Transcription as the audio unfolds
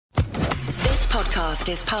podcast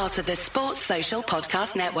is part of the Sports Social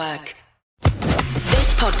Podcast Network.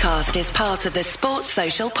 This podcast is part of the Sports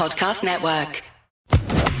Social Podcast Network.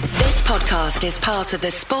 This podcast is part of the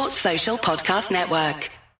Sports Social Podcast Network.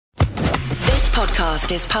 This podcast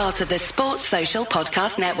is part of the Sports Social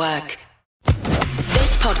Podcast Network.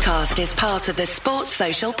 This podcast is part of the Sports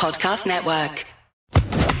Social Podcast Network.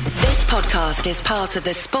 This podcast is part of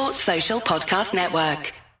the Sports Social Podcast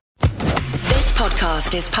Network. This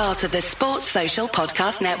podcast is part of the Sports Social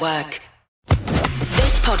Podcast Network.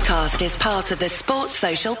 This podcast is part of the Sports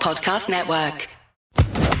Social Podcast Network.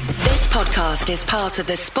 This podcast is part of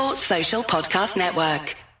the Sports Social Podcast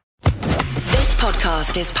Network. This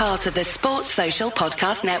podcast is part of the Sports Social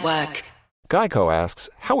Podcast Network. Geico asks,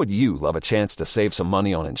 how would you love a chance to save some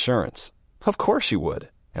money on insurance? Of course you would.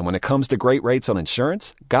 And when it comes to great rates on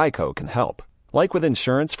insurance, Geico can help. Like with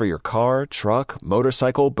insurance for your car, truck,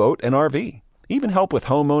 motorcycle, boat, and RV. Even help with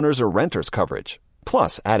homeowners or renters coverage.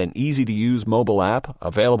 Plus, add an easy-to-use mobile app,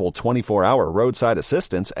 available 24-hour roadside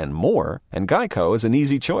assistance, and more, and Geico is an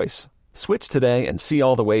easy choice. Switch today and see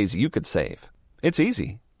all the ways you could save. It's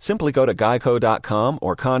easy. Simply go to geico.com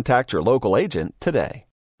or contact your local agent today.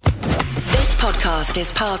 This podcast is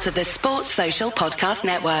part of the Sports Social Podcast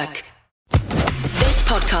Network. This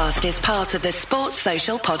podcast is part of the Sports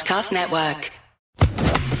Social Podcast Network.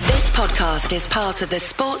 This podcast is part of the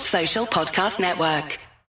Sports Social Podcast Network.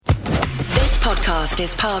 This podcast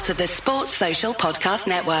is part of the Sports Social Podcast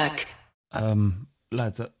Network.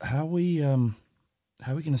 Lads, how are we going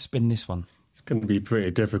to spin this one? It's going to be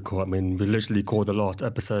pretty difficult. I mean, we literally called the last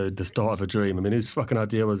episode the start of a dream. I mean, whose fucking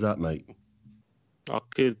idea was that, mate?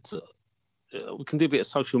 We can do a bit of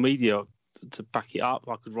social media to back it up.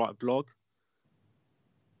 I could write a blog.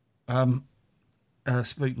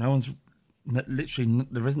 Spook,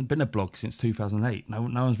 there hasn't been a blog since 2008. No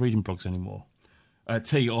one's reading blogs anymore. I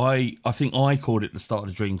think I called it the start of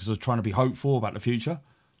the dream because I was trying to be hopeful about the future.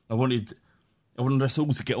 I wanted us all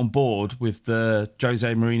to get on board with the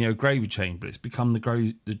Jose Mourinho gravy train, but it's become the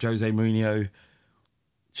Jose Mourinho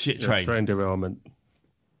shit train. Train derailment.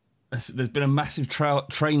 There's been a massive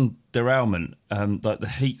train derailment. Like the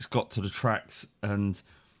heat's got to the tracks and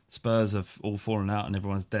Spurs have all fallen out and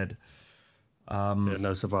everyone's dead.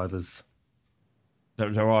 No survivors.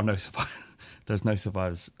 There are no survivors. There's no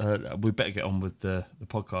survivors. We better get on with the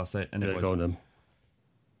podcast. Anyways. Yeah, go on then.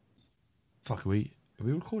 Fuck, are we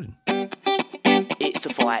recording? It's the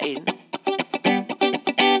fighting.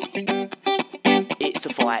 It's the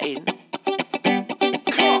fighting.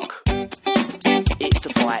 Clock. It's the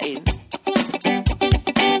fighting.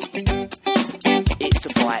 It's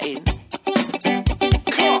the fighting.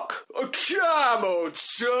 Clock. Come on,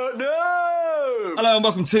 son. Hello and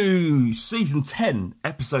welcome to season 10,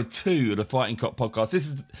 episode 2 of the Fighting Cock podcast.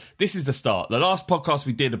 This is the start. The last podcast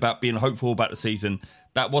we did about being hopeful about the season,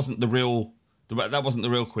 that wasn't the real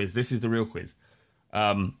quiz. This is the real quiz.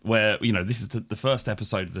 Where, this is the first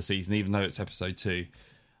episode of the season, even though it's episode 2.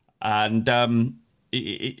 And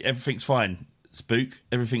everything's fine. Spook,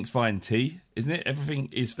 everything's fine. T, isn't it? Everything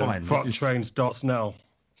is fine. Fuck train starts now.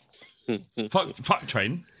 Fuck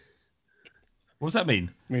train? What does that mean?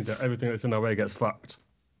 It means that everything that's in our way gets fucked.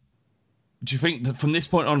 Do you think that from this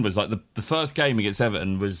point onwards, like the first game against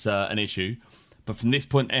Everton was an issue, but from this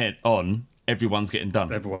point on, everyone's getting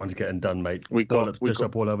done? Everyone's getting done, mate. We got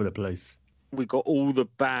up all over the place. We got all the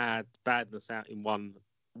badness out in one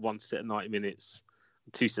set of 90 minutes,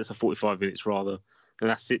 2 sets of 45 minutes rather, and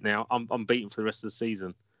that's it now. I'm beaten for the rest of the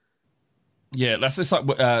season. Yeah, that's just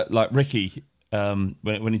like Ricky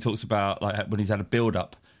when he talks about like when he's had a build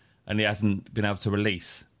up and he hasn't been able to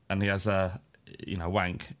release, and he has a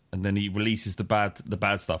wank, and then he releases the bad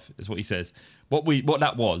stuff. Is what he says. What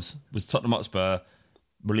that was Tottenham Hotspur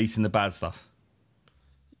releasing the bad stuff.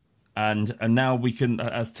 And now we can,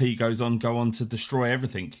 as T goes on, go on to destroy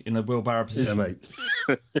everything in a wheelbarrow position. Yeah, mate.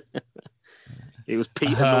 It was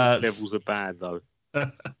Peter North levels of bad, though.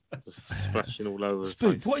 Just splashing all over the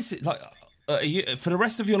place. What is it like? For the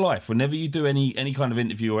rest of your life, whenever you do any kind of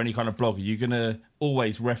interview or any kind of blog, are you going to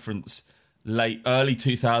always reference early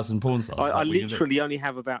 2000 porn stars? I literally only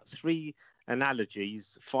have about 3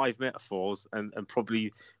 analogies, 5 metaphors, and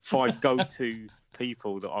probably 5 go-to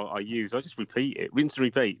people that I use. I just repeat it, rinse and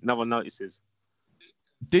repeat. No one notices.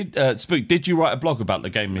 Spook, did you write a blog about the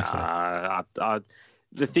game yesterday?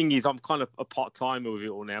 The thing is, I'm kind of a part-timer with it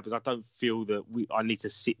all now because I don't feel that I need to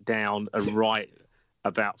sit down and write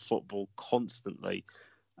about football constantly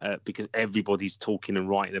because everybody's talking and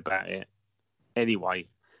writing about it anyway.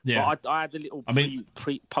 Yeah. But I had a little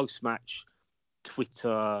post-match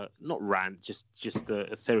Twitter, not rant, just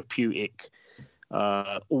a therapeutic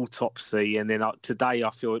autopsy, and then today I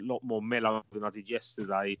feel a lot more mellow than I did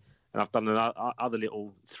yesterday, and I've done another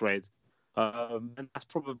little thread, and that's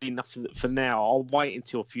probably enough for now. I'll wait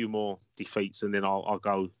until a few more defeats, and then I'll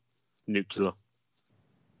go nuclear.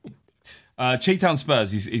 Cheetown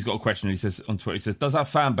Spurs, he's got a question. He says on Twitter, he says, does our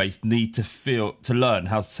fan base need to learn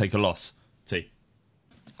how to take a loss? T.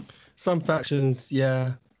 Some factions,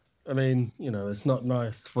 yeah. I mean, it's not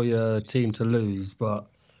nice for your team to lose, but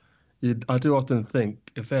I do often think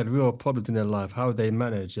if they had real problems in their life, how would they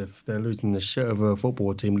manage if they're losing the shit of a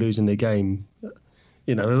football team, losing the game?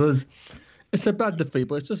 It's a bad defeat,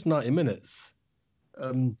 but it's just 90 minutes.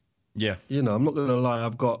 Yeah. I'm not going to lie,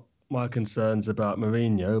 I've got my concerns about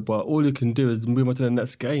Mourinho, but all you can do is move on to the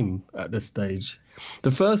next game at this stage.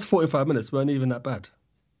 The first 45 minutes weren't even that bad.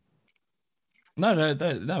 No,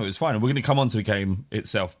 it was fine. We're going to come on to the game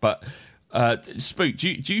itself, but Spook, do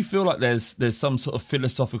you feel like there's some sort of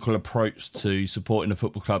philosophical approach to supporting a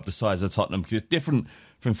football club the size of Tottenham? Because it's different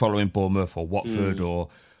from following Bournemouth or Watford or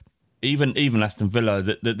even Aston Villa.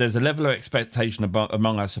 That there's a level of expectation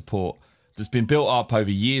among our support that's been built up over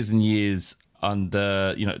years and years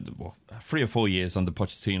under 3 or 4 years under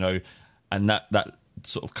Pochettino, and that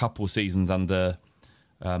sort of couple seasons under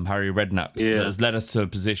Harry Redknapp that has led us to a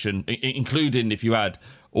position, including if you add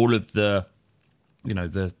all of the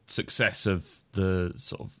success of the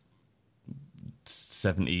sort of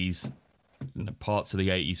 70s, parts of the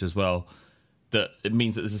 80s as well, that it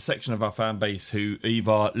means that there's a section of our fan base who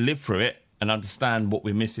either live through it and understand what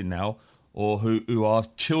we're missing now, or who are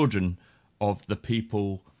children of the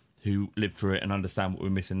people who lived through it and understand what we're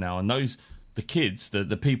missing now. And the kids,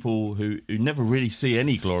 the people who never really see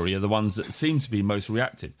any glory, are the ones that seem to be most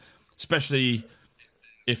reactive, especially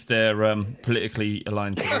if they're politically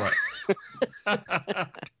aligned to the right.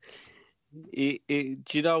 Do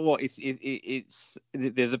you know what? It's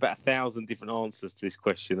there's about 1,000 different answers to this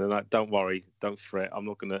question, and don't worry, don't fret. I'm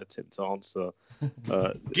not going to attempt to answer.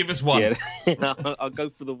 Give us one. Yeah. I'll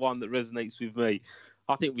go for the one that resonates with me.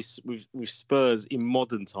 I think with Spurs in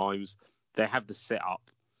modern times, they have the setup.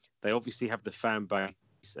 They obviously have the fan base,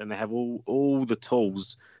 and they have all the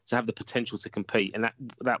tools to have the potential to compete. And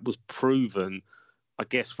that was proven, I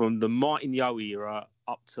guess, from the Martin Yeo era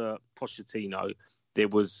up to Pochettino. There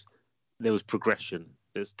was progression.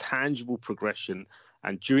 There's tangible progression.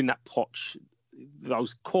 And during that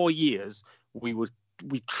those core years, we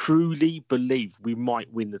truly believed we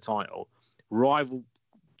might win the title. Rival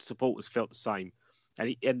supporters felt the same.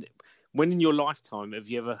 And when in your lifetime have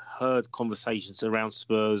you ever heard conversations around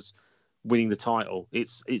Spurs winning the title?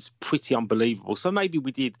 It's pretty unbelievable. So maybe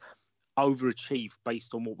we did overachieve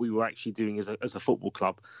based on what we were actually doing as a football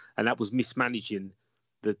club, and that was mismanaging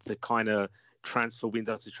the kind of transfer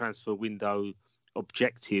window to transfer window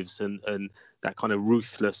objectives and that kind of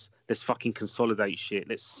ruthless, let's fucking consolidate shit.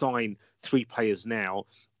 Let's sign 3 players now,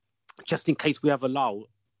 just in case we have a lull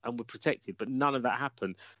and we're protected. But none of that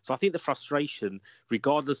happened. So I think the frustration,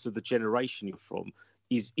 regardless of the generation you're from,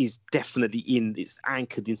 is definitely it's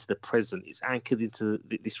anchored into the present. It's anchored into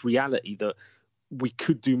this reality that we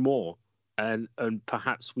could do more. And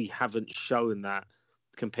perhaps we haven't shown that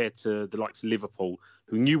compared to the likes of Liverpool,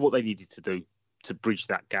 who knew what they needed to do to bridge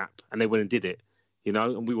that gap, and they went and did it,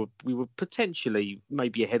 and we were potentially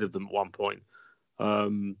maybe ahead of them at one point.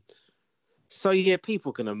 So yeah, people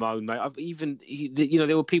are going to moan, mate.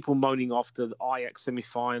 There were people moaning after the Ajax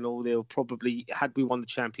semi-final. There were probably, had we won the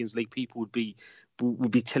Champions League, people would be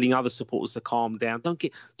telling other supporters to calm down. What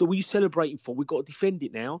are you celebrating for? We've got to defend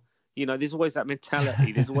it now. There's always that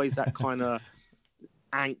mentality. There's always that kind of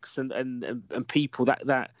angst and people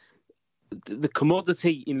that the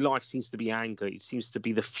commodity in life seems to be anger. It seems to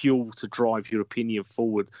be the fuel to drive your opinion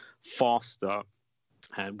forward faster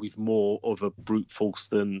and with more of a brute force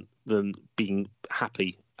than being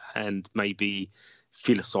happy and maybe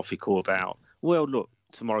philosophical about, well, look,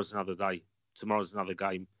 tomorrow's another day. Tomorrow's another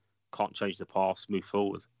game. Can't change the past, move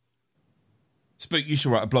forward. Spook, you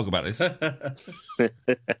should write a blog about this. I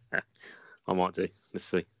might do. Let's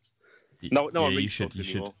see. No, I read you should.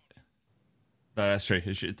 anymore. No, that's true.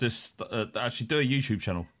 You should just actually do a YouTube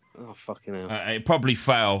channel. Oh, fucking hell. It'd probably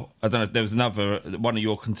fail. I don't know. There was one of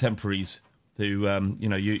your contemporaries who,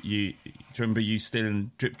 you remember you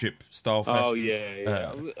stealing Drip Style Fest? Oh,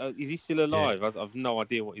 yeah. Is he still alive? Yeah. I've no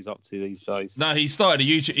idea what he's up to these days. No, he started a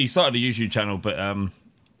YouTube channel, but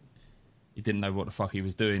he didn't know what the fuck he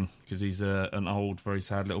was doing because he's an old, very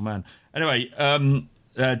sad little man. Anyway,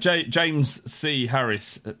 James C.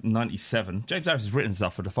 Harris at 97. James Harris has written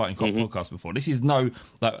stuff for the Fighting Cock podcast before. This is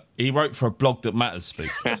he wrote for a blog that matters,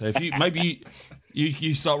 Speak. So if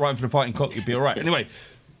you start writing for the Fighting Cock, you'll be all right. Anyway,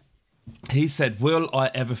 he said, "Will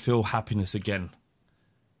I ever feel happiness again?"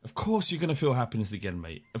 Of course you're going to feel happiness again,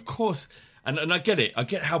 mate. Of course. And I get it. I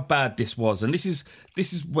get how bad this was. And this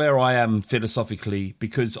is where I am philosophically,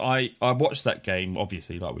 because I watched that game,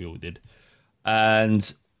 obviously, like we all did.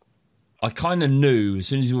 And I kind of knew as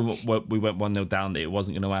soon as we went 1-0 down that it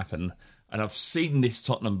wasn't going to happen. And I've seen this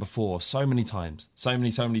Tottenham before so many times. So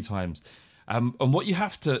many times. And what you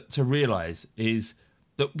have to realise is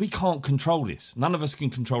that we can't control this. None of us can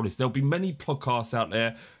control this. There'll be many podcasts out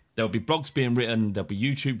there. There'll be blogs being written. There'll be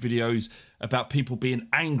YouTube videos about people being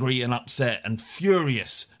angry and upset and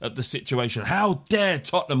furious at the situation. How dare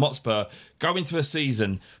Tottenham Hotspur go into a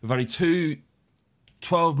season with only two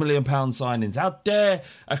 £12 million signings? How dare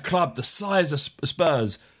a club the size of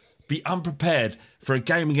Spurs be unprepared for a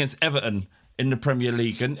game against Everton in the Premier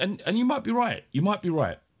League? And you might be right. You might be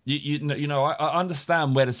right. You know, I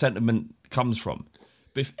understand where the sentiment comes from.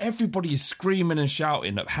 But if everybody is screaming and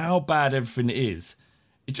shouting at how bad everything is,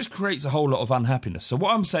 it just creates a whole lot of unhappiness. So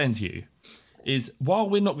what I'm saying to you is, while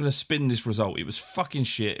we're not going to spin this result, it was fucking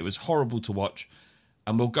shit, it was horrible to watch,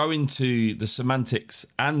 and we'll go into the semantics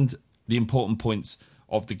and the important points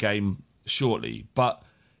of the game shortly, but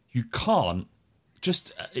you can't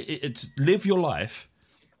just it's live your life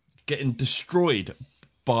getting destroyed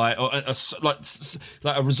by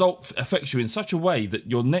like a result affects you in such a way that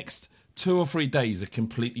your next 2 or 3 days are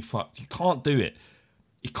completely fucked. You can't do it.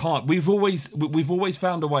 You can't. We've always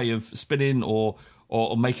found a way of spinning or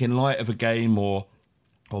making light of a game or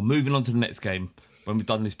moving on to the next game when we've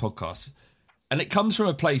done this podcast, and it comes from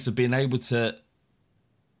a place of being able to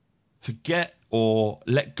forget or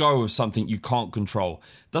let go of something you can't control.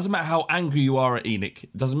 Doesn't matter how angry you are at Enoch.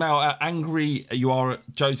 Doesn't matter how angry you are at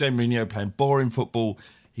Jose Mourinho playing boring football.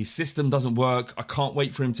 His system doesn't work. I can't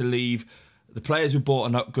wait for him to leave. The players we bought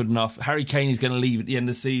are not good enough. Harry Kane is going to leave at the end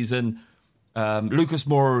of the season. Lucas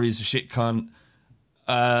Moura is a shit cunt.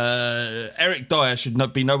 Eric Dyer should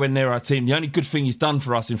not be nowhere near our team. The only good thing he's done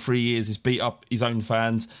for us in 3 years is beat up his own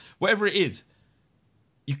fans. Whatever it is,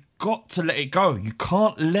 you've got to let it go. You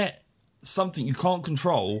can't let something you can't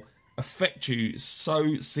control affect you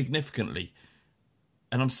so significantly.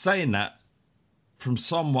 And I'm saying that from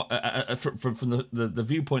someone, from the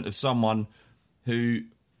viewpoint of someone who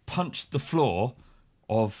punched the floor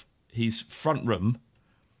of his front room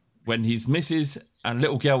when his missus and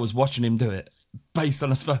little girl was watching him do it, based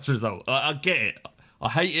on a Spurs result. I get it. I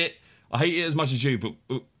hate it. I hate it as much as you,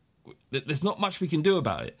 but there's not much we can do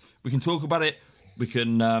about it. We can talk about it. We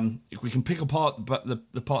can pick apart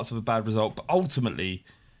the parts of a bad result, but ultimately,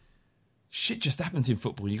 shit just happens in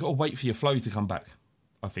football. You've got to wait for your flow to come back,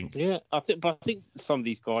 I think. Yeah, I think some of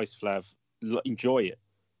these guys, Flav, enjoy it.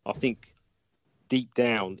 I think deep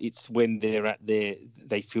down, it's when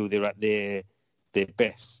they feel they're at their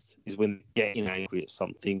best, is when they're getting angry at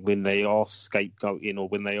something, when they are scapegoating or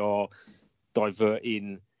when they are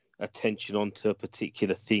diverting attention onto a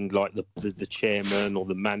particular thing, like the chairman or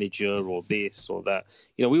the manager or this or that.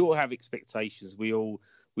 You know, we all have expectations. We all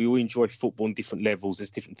enjoy football on different levels.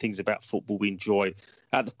 There's different things about football we enjoy.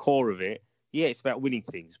 At the core of it, yeah, it's about winning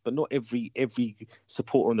things, but not every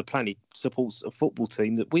supporter on the planet supports a football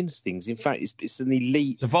team that wins things. In fact, it's an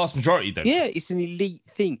elite. The vast majority don't. Yeah, it's an elite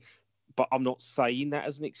thing. But I'm not saying that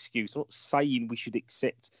as an excuse. I'm not saying we should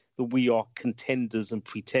accept that we are contenders and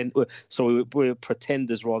we're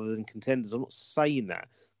pretenders rather than contenders. I'm not saying that.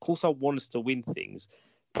 Of course, I want us to win things,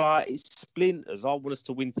 but it's splinters. I want us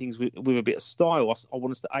to win things with a bit of style. I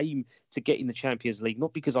want us to aim to get in the Champions League,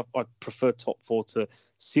 not because I prefer top four to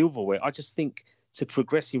silverware. I just think to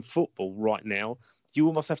progress in football right now, you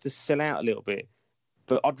almost have to sell out a little bit.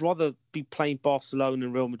 But I'd rather be playing Barcelona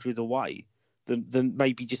and Real Madrid away than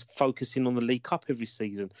maybe just focusing on the League Cup every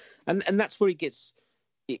season. And that's where it gets...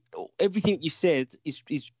 everything you said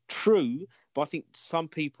is true, but I think some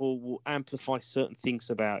people will amplify certain things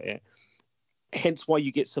about it. Hence why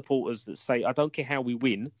you get supporters that say, I don't care how we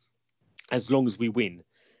win, as long as we win.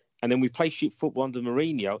 And then we play shit football under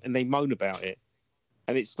Mourinho and they moan about it.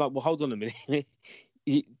 And it's like, well, hold on a minute.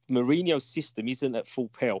 Mourinho's system isn't at full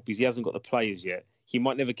pelt because he hasn't got the players yet. He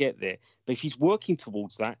might never get there. But if he's working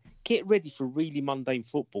towards that, get ready for really mundane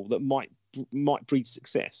football that might breed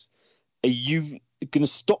success. Are you going to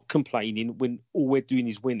stop complaining when all we're doing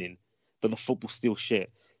is winning, but the football's still shit?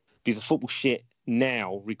 Because the football's shit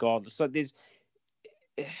now, regardless. So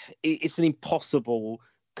it's an impossible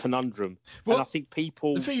conundrum. Well, and I think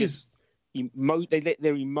people they let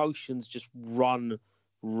their emotions just run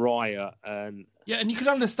riot. And you can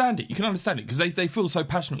understand it. You can understand it because they feel so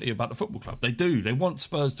passionately about the football club. They do. They want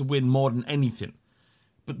Spurs to win more than anything.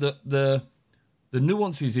 But the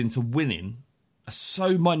nuances into winning are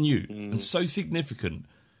so minute and so significant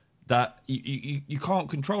that you can't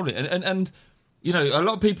control it. And you know, a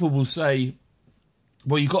lot of people will say,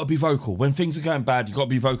 well, you've got to be vocal. When things are going bad, you've got to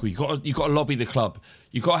be vocal. You've got to lobby the club.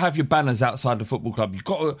 You've got to have your banners outside the football club. You've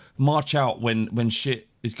got to march out when shit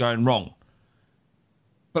is going wrong.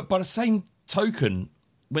 But by the same token,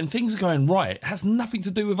 when things are going right, it has nothing to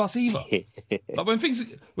do with us either. Like when things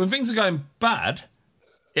are going bad,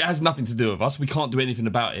 it has nothing to do with us. We can't do anything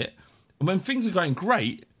about it. And when things are going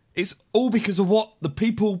great, it's all because of what the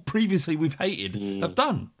people previously we've hated have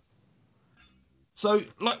done. So,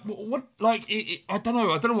 like, what? Like, I don't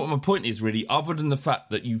know. I don't know what my point is really, other than the fact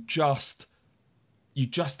that you just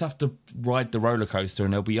have to ride the roller coaster,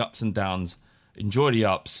 and there'll be ups and downs. Enjoy the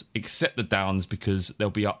ups, accept the downs, because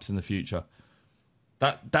there'll be ups in the future.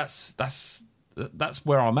 That's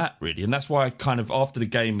where I'm at really, and that's why I kind of, after the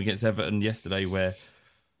game against Everton yesterday, where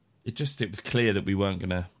it was clear that we weren't going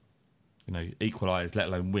to, you know, equalise, let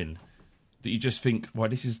alone win. That you just think, well,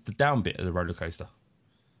 this is the down bit of the roller coaster.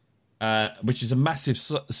 Which is a massive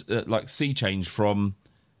sea change from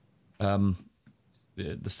the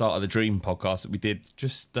Start of the Dream podcast that we did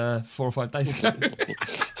just 4 or 5 days ago.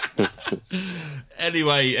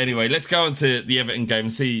 Anyway, let's go on to the Everton game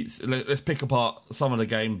and see. Let's pick apart some of the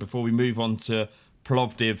game before we move on to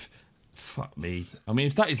Plovdiv. Fuck me. I mean,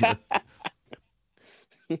 if that isn't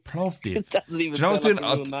Plovdiv. It doesn't even sound like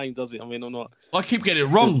a real name, does it? I mean, or not. I keep getting it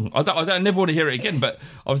wrong. I never want to hear it again. But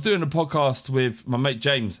I was doing a podcast with my mate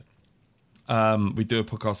James. We do a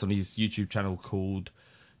podcast on his YouTube channel called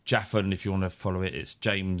Jaffin. If you want to follow it, it's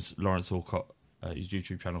James Lawrence Alcott, his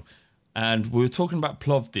YouTube channel. And we were talking about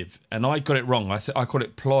Plovdiv, and I got it wrong. I called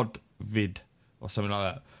it Plodvid or something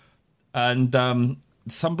like that. And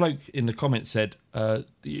some bloke in the comments said,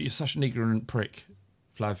 "You're such an ignorant prick,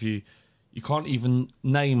 Flav. You can't even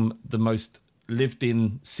name the most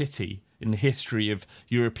lived-in city in the history of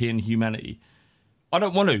European humanity." I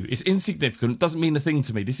don't want to. It's insignificant. It doesn't mean a thing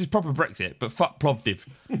to me. This is proper Brexit, but fuck Plovdiv.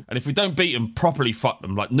 And if we don't beat them, properly fuck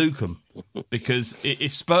them, like nuke them. Because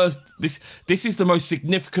if Spurs... This is the most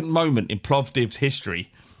significant moment in Plovdiv's history.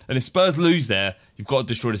 And if Spurs lose there, you've got to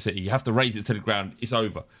destroy the city. You have to raise it to the ground. It's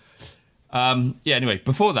over. Anyway,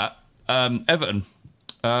 before that, Everton.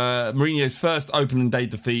 Mourinho's first opening day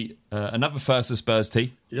defeat. Another first of Spurs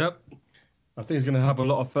tee. Yep. I think he's going to have a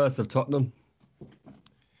lot of firsts of Tottenham.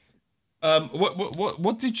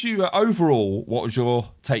 What did you overall? What was your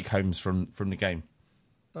take homes from the game?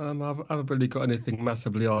 I haven't really got anything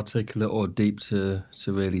massively articulate or deep to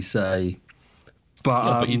really say,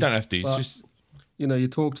 but you don't have to. It's just, you know, you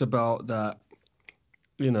talked about that.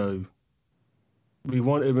 You know, we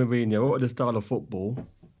wanted Mourinho, what the style of football,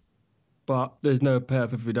 but there's no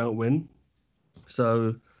payoff if we don't win.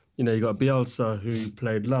 So, you know, you got Bielsa, who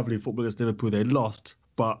played lovely football against Liverpool. They lost,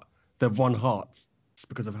 but they've won hearts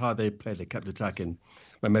because of how they played. They kept attacking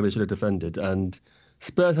when maybe they should have defended. And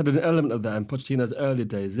Spurs had an element of that in Pochettino's early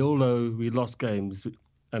days. Although we lost games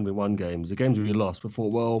and we won games, the games we lost, we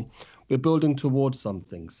thought, well, we're building towards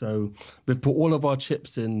something. So we've put all of our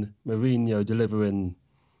chips in Mourinho delivering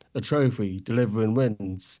a trophy, delivering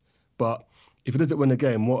wins. But if he doesn't win a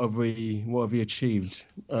game, what have we achieved?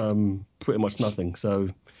 Pretty much nothing. So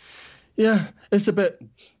yeah, it's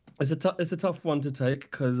a tough one to take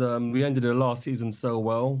because we ended the last season so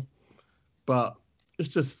well, but it's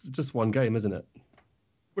just one game, isn't it?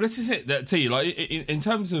 Well, this is it. To you, like in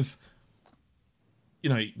terms of, you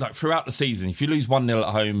know, like throughout the season, if you lose 1-0 at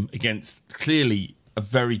home against clearly a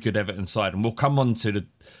very good Everton side, and we'll come on to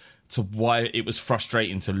why it was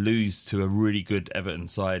frustrating to lose to a really good Everton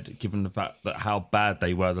side, given the fact that how bad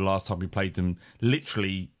they were the last time we played them,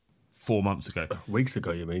 literally 4 months ago. Weeks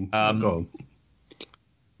ago, you mean? Go on.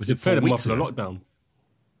 Was it 4 weeks ago? The lockdown.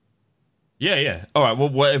 Yeah. All right. Well,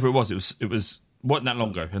 whatever it was wasn't that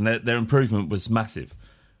long ago, and their improvement was massive.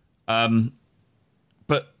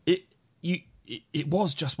 But it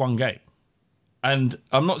was just one game, and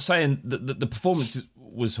I'm not saying that the performance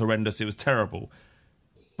was horrendous. It was terrible,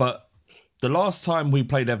 but the last time we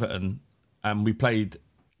played Everton and we played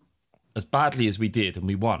as badly as we did and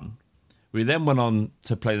we won, we then went on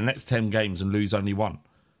to play the next 10 games and lose only one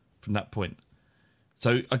from that point.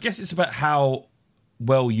 So I guess it's about how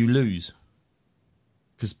well you lose.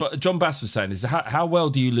 Because John Bass was saying is how well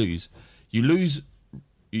do you lose? You lose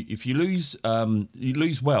if you lose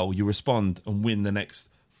well, you respond and win the next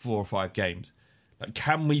 4 or 5 games. Like,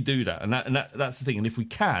 can we do that? And that's the thing. And if we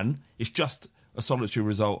can, it's just a solitary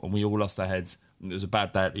result, and we all lost our heads, and it was a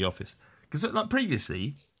bad day at the office. Because like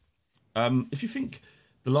previously, if you think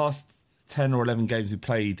the last 10 or 11 games we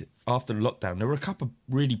played after the lockdown, there were a couple of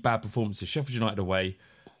really bad performances. Sheffield United away,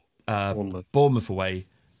 Bournemouth away,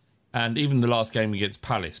 and even the last game against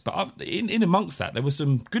Palace. But in amongst that, there were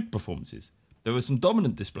some good performances. There were some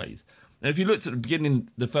dominant displays. And if you looked at the beginning,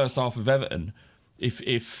 the first half of Everton, if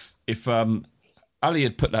Ali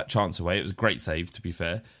had put that chance away, it was a great save, to be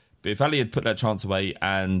fair. But if Ali had put that chance away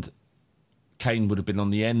and Kane would have been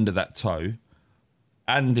on the end of that toe,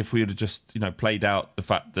 and if we would have just, played out the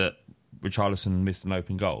fact that Richarlison missed an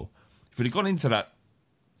open goal, if we'd have gone into that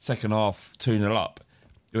second half 2-0 up,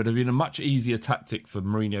 it would have been a much easier tactic for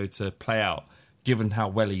Mourinho to play out, given how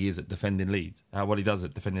well he is at defending leads, how well he does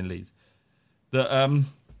at defending leads. That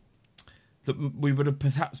we would have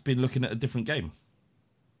perhaps been looking at a different game.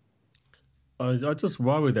 I just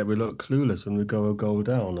worry that we look clueless when we go a goal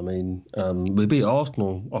down. I mean, we beat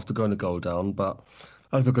Arsenal after going a goal down, but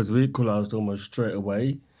that's because we equalised almost straight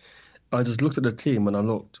away. I just looked at the team and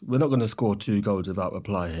we're not going to score 2 goals without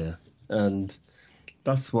reply here. And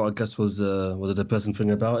that's what I guess was a depressing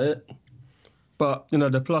thing about it. But,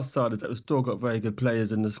 the plus side is that we've still got very good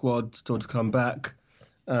players in the squad, still to come back.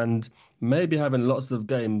 And maybe having lots of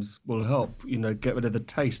games will help, get rid of the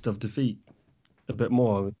taste of defeat a bit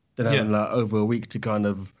more than having over a week to kind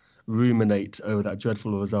of ruminate over that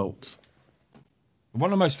dreadful result.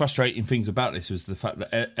 One of the most frustrating things about this was the fact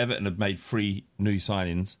that Everton had made 3 new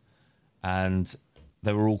signings and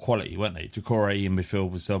they were all quality, weren't they? Doucouré in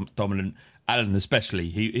midfield was dominant. Alan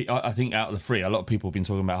especially. I think out of the 3, a lot of people have been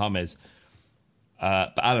talking about James.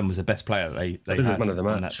 But Alan was the best player they had man of the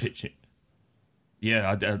match on that pitch.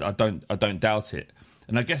 Yeah, I don't doubt it.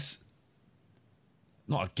 And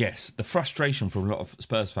the frustration from a lot of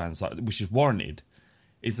Spurs fans, which is warranted,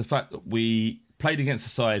 is the fact that we played against a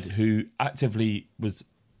side who actively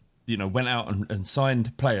went out and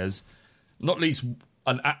signed players, not least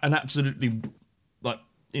an absolutely,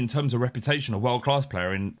 in terms of reputation, a world-class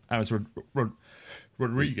player in James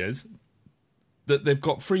Rodriguez, that they've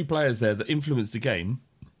got 3 players there that influenced the game,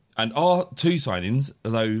 and our 2 signings,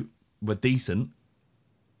 although were decent,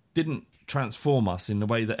 didn't transform us in the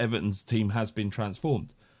way that Everton's team has been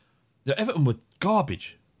transformed. Everton were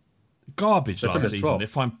garbage last season.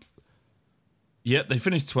 They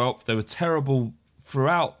finished 12th. They were terrible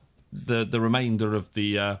throughout the remainder of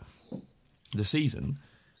the season,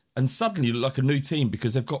 and suddenly you look like a new team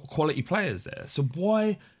because they've got quality players there. So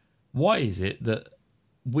why is it that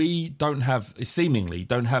we seemingly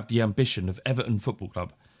don't have the ambition of Everton Football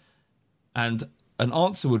Club? And an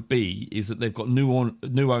answer would be is that they've got new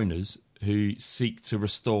owners who seek to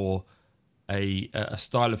restore a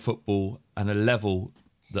style of football and a level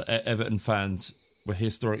that Everton fans were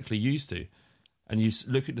historically used to. And you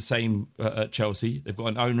look at the same at Chelsea. They've got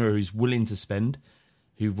an owner who's willing to spend,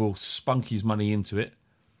 who will spunk his money into it.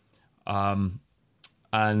 And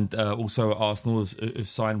also at Arsenal have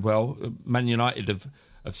signed well. Man United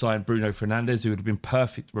have signed Bruno Fernandes, who would have been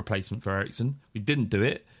perfect replacement for Eriksen. We didn't do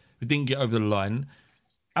it. We didn't get over the line.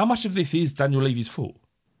 How much of this is Daniel Levy's fault?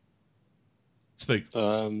 Spook.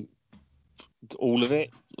 All of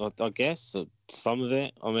it, I guess. Some of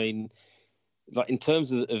it. I mean, in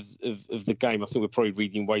terms of the game, I think we're probably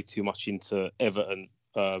reading way too much into Everton.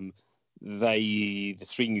 The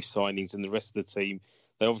 3 new signings and the rest of the team,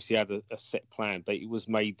 they obviously had a set plan, but it was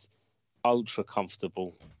made ultra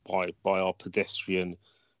comfortable by our pedestrian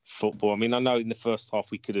football. I mean, I know in the first half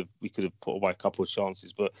we could have put away a couple of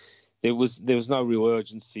chances, but there was no real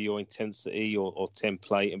urgency or intensity or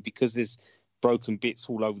template, and because there's broken bits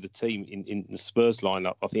all over the team in the Spurs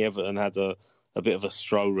lineup, I think Everton had a bit of a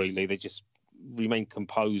stroll. Really, they just remained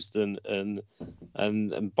composed and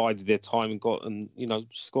bided their time and got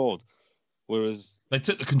scored. Whereas they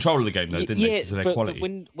took the control of the game, though, didn't they? Because of their quality.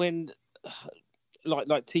 But when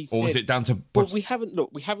like T said, or was it down to? Well, we haven't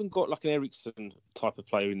got like an Eriksen type of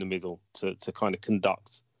player in the middle to kind of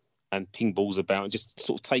conduct and ping balls about and just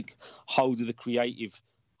sort of take hold of the creative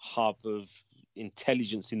hub of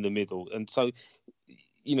intelligence in the middle. And so,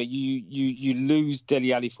 you lose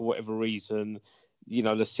Dele Alli for whatever reason.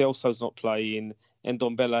 Lo Celso's not playing.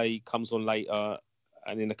 Ndombele comes on later.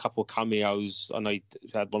 And in a couple of cameos, I know he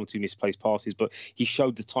had 1 or 2 misplaced passes, but he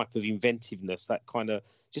showed the type of inventiveness, that kind of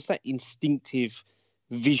just that instinctive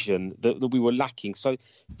vision that we were lacking. So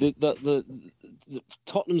the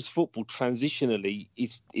Tottenham's football transitionally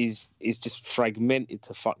is just fragmented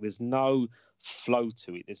to fuck. There's no flow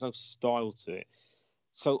to it. There's no style to it.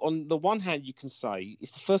 So on the one hand, you can say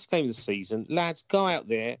it's the first game of the season. Lads, go out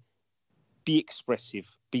there, be expressive,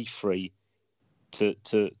 be free. To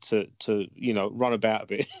run about a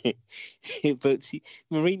bit. But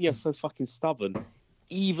Mourinho's so fucking stubborn.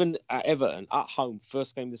 Even at Everton, at home,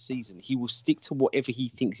 first game of the season, he will stick to whatever he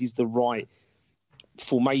thinks is the right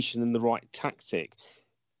formation and the right tactic.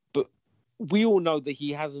 But we all know that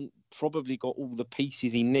he hasn't probably got all the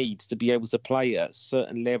pieces he needs to be able to play at a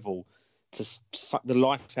certain level to suck the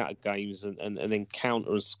life out of games and then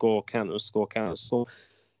counter and score.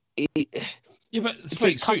 Yeah, but To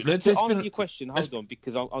answer been... your question, hold on,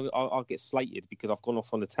 because I'll get slated because I've gone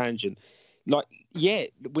off on a tangent. Like, yeah,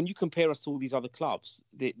 when you compare us to all these other clubs,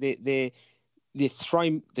 they're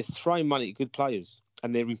throwing money at good players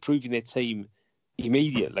and they're improving their team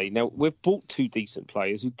immediately. Now, we've bought 2 decent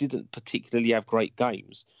players who didn't particularly have great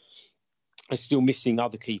games. We're still missing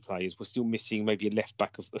other key players. We're still missing maybe a left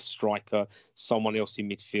back, a striker, someone else in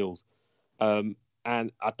midfield. And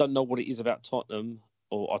I don't know what it is about Tottenham,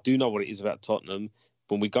 or I do know what it is about Tottenham.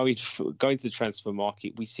 When we go into the transfer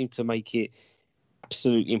market, we seem to make it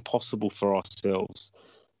absolutely impossible for ourselves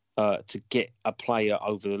to get a player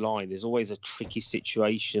over the line. There's always a tricky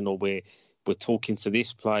situation, or we're talking to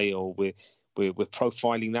this player, or we're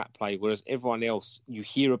profiling that player. Whereas everyone else, you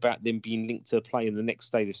hear about them being linked to a player, and the next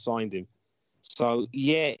day they've signed him. So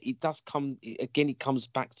yeah, it does come again. It comes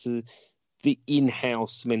back to the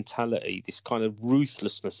in-house mentality, this kind of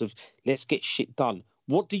ruthlessness of let's get shit done.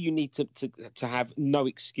 What do you need to have no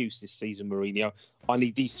excuse this season, Mourinho? I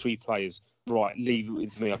need these 3 players. Right, leave it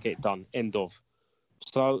with me. I'll get it done. End of.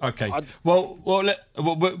 So okay. We've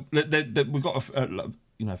got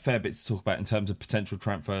a fair bit to talk about in terms of potential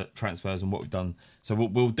transfers and what we've done. So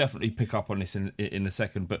we'll definitely pick up on this in a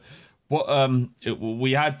second. But what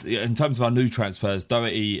we had in terms of our new transfers,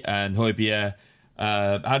 Doherty and Højbjerg,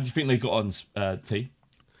 how do you think they got on, T?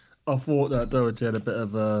 I thought that Doherty had a bit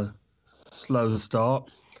of a slow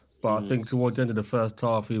start, but I think towards the end of the first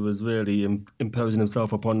half, he was really imposing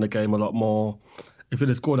himself upon the game a lot more. If he'd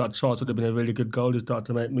have scored that chance, it would have been a really good goal. He started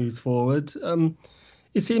to make moves forward.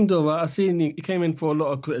 He seemed all right. He came in for a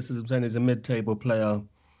lot of criticism saying he's a mid-table player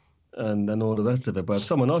and all the rest of it. But if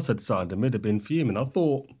someone else had signed him, he'd have been fuming. I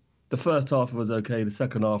thought the first half was okay. The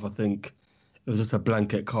second half, I think it was just a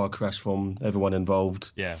blanket car crash from everyone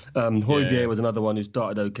involved. Yeah. Højbjerg was another one who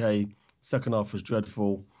started okay. Second half was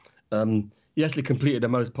dreadful. He actually completed the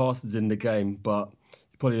most passes in the game, but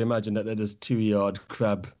you probably imagine that they're just 2-yard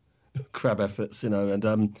crab efforts,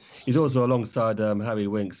 And he's also alongside Harry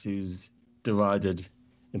Winks, who's derided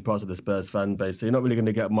in parts of the Spurs fan base. So you're not really going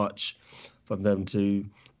to get much from them too.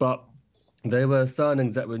 But they were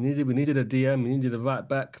signings that we needed. We needed a DM. We needed a right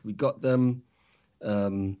back. We got them.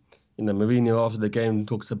 Mourinho after the game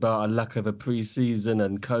talks about a lack of a pre-season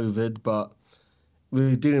and COVID, but we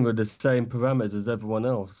were dealing with the same parameters as everyone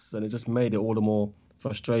else, and it just made it all the more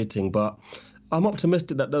frustrating. But I'm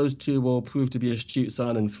optimistic that those 2 will prove to be astute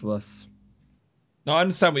signings for us. No, I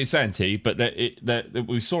understand what you're saying, T, but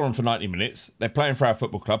we saw them for 90 minutes. They're playing for our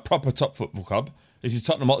football club, proper top football club. This is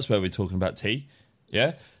Tottenham Hotspur we're talking about, T.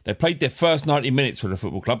 Yeah? They played their first 90 minutes for the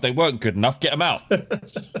football club. They weren't good enough. Get them out.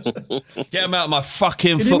 Get them out of my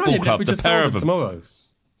fucking football club, the pair of them. Tomorrow?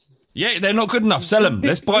 Yeah, they're not good enough. Sell them.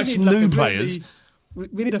 Let's buy some new players.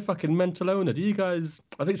 We need a fucking mental owner. Do you guys...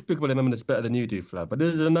 I think Speakable remember this better than you do, Flav, but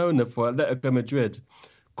there's an owner for Atletico Madrid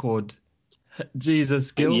called Jesus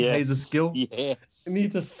Gill. Yes. We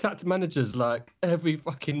need to sack managers like every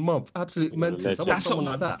fucking month. Absolute mental. That's someone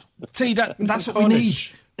like that. T, that's what we need.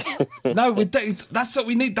 No, that's what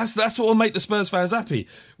we need. That's what will make the Spurs fans happy.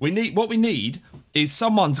 What we need is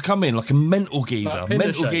someone to come in like a mental geezer.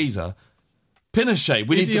 Pinochet.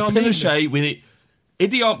 We need the Pinochet. We need...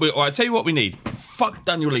 All right, tell you what we need. Fuck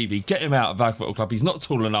Daniel Levy. Get him out of our football club. He's not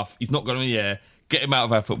tall enough. He's not going in the air. Get him out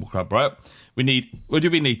of our football club, right? We need... What do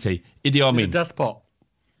we need, T? Idi Amin. A despot.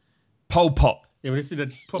 Pol Pot. Yeah, we need a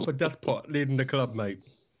proper despot leading the club, mate.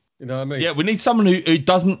 You know what I mean? Yeah, we need someone who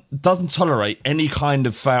doesn't tolerate any kind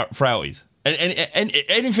of frowties. And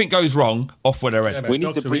anything goes wrong, off with their head. Yeah, we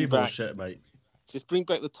need to bring back... Shit, mate. Just bring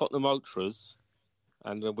back the Tottenham Ultras,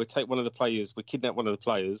 and we'll take one of the players, we'll kidnap one of the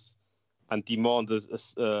players, and demand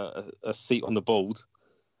a seat on the board.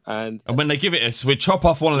 And when they give it us, we chop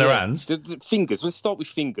off one of their hands. The fingers. Let's start with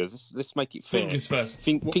fingers. Let's make it fair. Fingers first.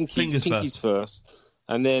 Pinkies first.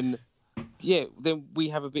 And then we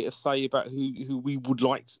have a bit of say about who we would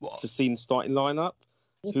like to see in the starting lineup.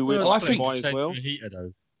 Who we I think as well.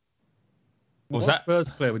 What was that?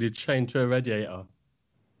 First player would you chain to a radiator?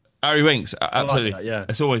 Harry Winks, absolutely. Like that, yeah.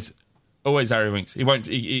 It's always Harry Winks. He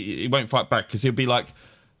won't fight back because he'll be like,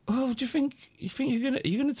 "Oh, do you think you're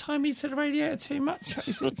gonna tie me to the radiator too much?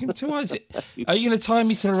 Is it too high? Are you gonna tie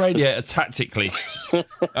me to the radiator tactically?"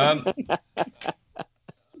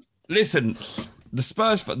 Listen, the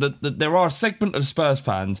Spurs. There are a segment of Spurs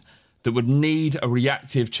fans that would need a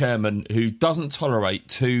reactive chairman who doesn't tolerate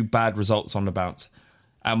 2 bad results on the bounce,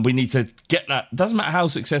 and we need to get that. Doesn't matter how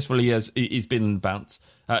successful he's been in the bounce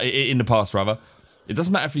in the past. Rather, it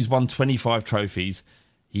doesn't matter if he's won 25 trophies.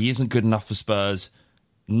 He isn't good enough for Spurs.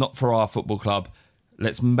 Not for our football club.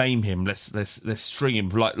 Let's maim him. Let's string him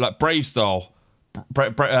like Brave style,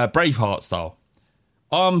 Braveheart style.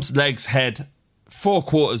 Arms, legs, head,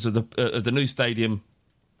 4/4 of the new stadium,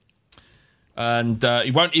 and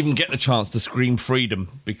he won't even get the chance to scream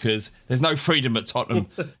freedom because there's no freedom at Tottenham.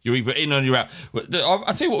 You're either in or you're out.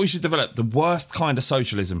 I tell you what, we should develop the worst kind of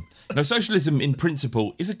socialism. Socialism in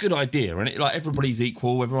principle is a good idea, and everybody's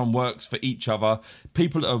equal. Everyone works for each other.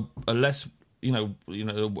 People are less, are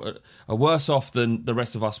worse off than the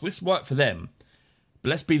rest of us. Let's work for them, but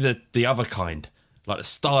let's be the other kind, like the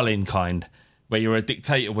Stalin kind, where you're a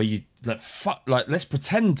dictator, where you let's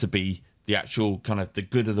pretend to be the actual kind of the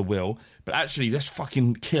good of the will, but actually let's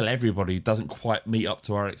fucking kill everybody who doesn't quite meet up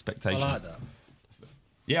to our expectations. I like that.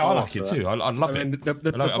 Yeah, I like it too. I love it.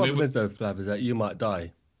 The problem is, though, Flav, is that you might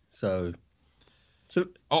die. So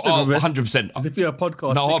 100%. If you're a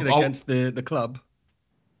podcast against the club.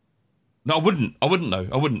 No, I wouldn't. No,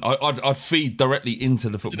 I wouldn't. I'd feed directly into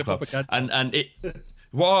the football club, and it.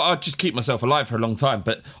 Well, I'd just keep myself alive for a long time,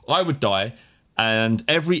 but I would die, and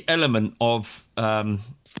every element of the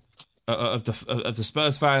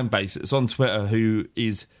Spurs fan base that's on Twitter who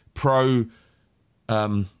is pro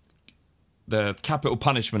the capital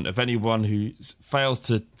punishment of anyone who fails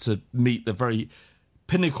to meet the very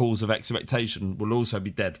pinnacles of expectation will also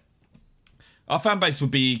be dead. Our fan base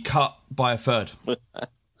would be cut by a third.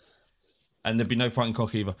 And there'd be no fighting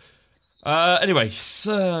cock either. Anyway,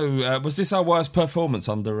 so was this our worst performance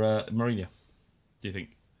under Mourinho, do you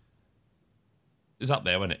think? It's up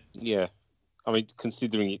there, wasn't it? Yeah. I mean,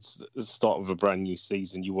 considering it's the start of a brand new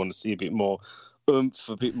season, you want to see a bit more oomph,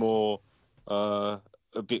 a bit more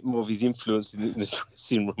of his influence in the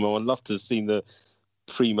dressing room. I'd love to have seen the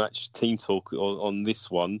pre-match team talk on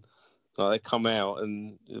this one. They come out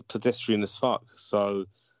and pedestrian as fuck. So,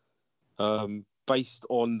 based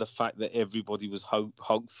on the fact that everybody was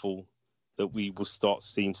hopeful that we will start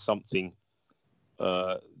seeing something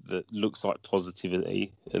that looks like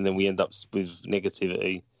positivity, and then we end up with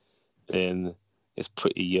negativity, then it's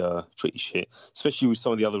pretty shit. Especially with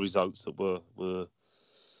some of the other results that were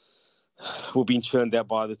being churned out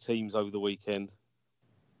by other teams over the weekend.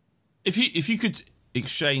 If you could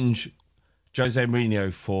exchange Jose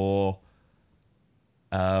Mourinho for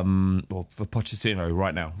Pochettino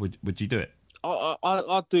right now, would you do it?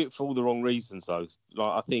 I'd do it for all the wrong reasons, though.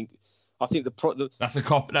 Like I think that's a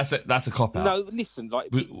cop. That's a cop out. No, listen.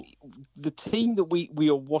 The team that we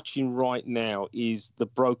are watching right now is the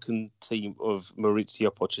broken team of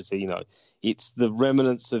Maurizio Pochettino. It's the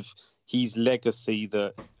remnants of his legacy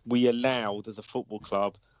that we allowed as a football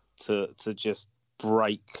club to just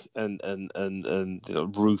break and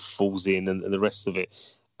the roof falls in and the rest of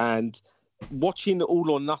it. And watching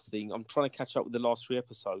All or Nothing, I'm trying to catch up with the last 3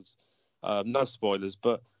 episodes. No spoilers,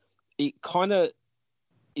 but it kind of,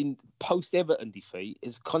 in post-Everton defeat,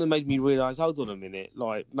 has kind of made me realise, hold on a minute,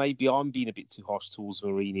 like maybe I'm being a bit too harsh towards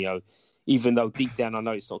Mourinho, even though deep down I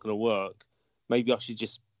know it's not going to work. Maybe I should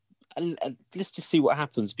just, let's just see what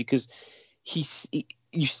happens, because you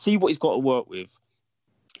see what he's got to work with.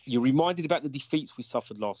 You're reminded about the defeats we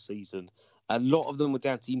suffered last season. A lot of them were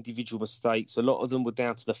down to individual mistakes. A lot of them were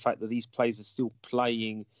down to the fact that these players are still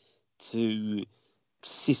playing to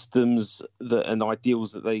systems and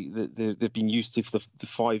ideals that they've been used to for the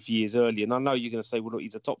 5 years earlier. And I know you're going to say, well, look,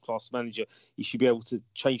 he's a top-class manager. He should be able to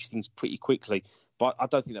change things pretty quickly. But I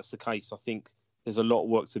don't think that's the case. I think there's a lot of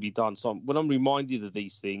work to be done. So when I'm reminded of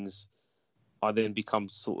these things, I then become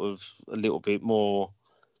sort of a little bit more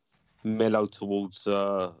mellow towards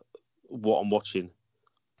what I'm watching.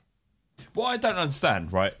 What I don't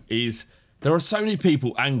understand, right, is there are so many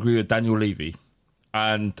people angry with Daniel Levy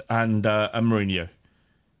and Mourinho.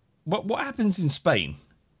 What happens in Spain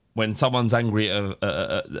when someone's angry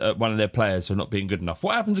at one of their players for not being good enough?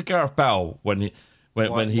 What happened to Gareth Bale when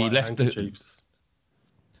he left the Chiefs?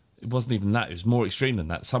 It wasn't even that. It was more extreme than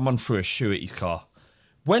that. Someone threw a shoe at his car.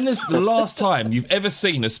 When is the last time you've ever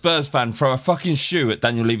seen a Spurs fan throw a fucking shoe at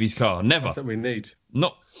Daniel Levy's car? Never. That's what we need.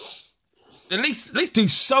 Not. At least do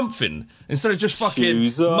something instead of just fucking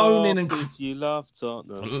Shoes moaning and. You love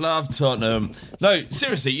Tottenham. Love Tottenham. No,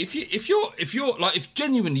 seriously. If you're like, if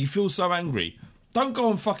genuinely you feel so angry, don't go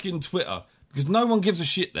on fucking Twitter, because no one gives a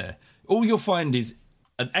shit there. All you'll find is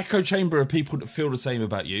an echo chamber of people that feel the same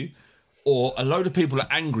about you, or a load of people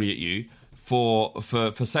that are angry at you for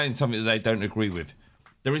saying something that they don't agree with.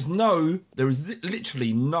 There is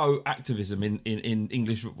literally no activism in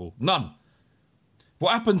English football. None.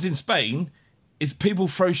 What happens in Spain is people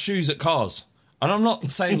throw shoes at cars. And I'm not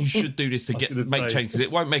saying you should do this to make change, because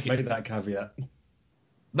it won't make it. Make that caveat.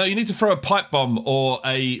 No, you need to throw a pipe bomb or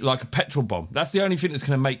a petrol bomb. That's the only thing that's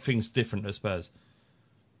going to make things different at Spurs.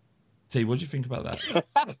 T, what do you think about that?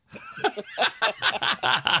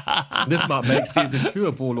 This might make season 2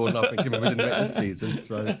 a Ball or Nothing, given we didn't make this season.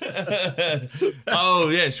 So. Oh,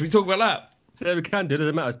 yeah. Should we talk about that? Yeah, we can do. It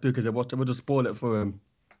doesn't matter because we'll just spoil it for him.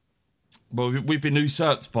 Well, we've been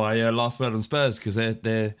usurped by Last Word on Spurs because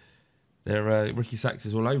they're Ricky Sachs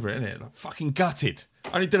is all over it, isn't it? Like, fucking gutted.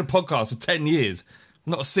 I only did a podcast for 10 years.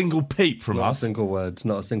 Not a single peep from us. Not a single word.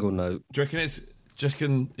 Not a single note. Do you reckon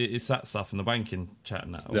it's that stuff and the banking chat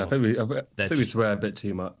and that? Yeah, I think we swear a bit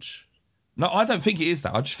too much. No, I don't think it is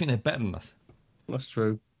that. I just think they're better than us. That's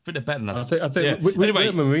true. I think they're better than us. I think yeah. anyway,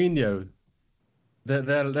 Mourinho, they're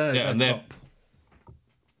Klopp.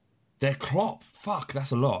 They're Klopp. Fuck,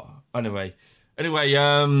 that's a lot. Anyway, I've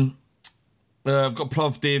got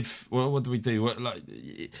Plovdiv. Well, what do we do?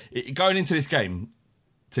 Going into this game,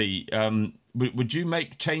 T, would you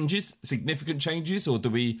make changes, significant changes, or do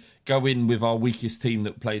we go in with our weakest team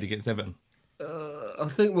that played against Everton? I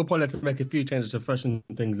think we'll probably have to make a few changes to freshen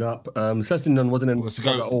things up. Sessegnon wasn't in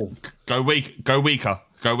at all. Go weaker.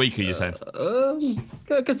 You're saying?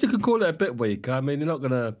 I guess you could call it a bit weaker. I mean, you're not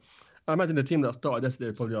gonna. I imagine the team that started yesterday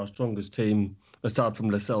is probably our strongest team, aside from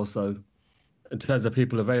Lo Celso, in terms of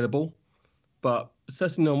people available. But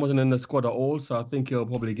Sessegnon wasn't in the squad at all, so I think he'll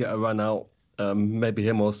probably get a run out. Maybe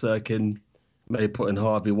him or Sirkin. Maybe put in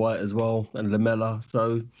Harvey White as well and Lamella.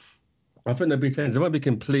 So I think there'll be changes. It won't be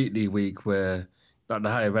completely weak where, like the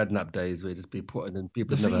Harry Redknapp days, where just be putting in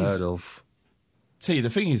people you've never heard of. T, the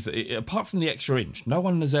thing is, apart from the extra inch, no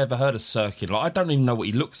one has ever heard of Sirkin. Like, I don't even know what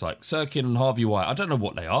he looks like. Sirkin and Harvey White, I don't know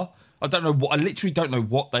what they are. I literally don't know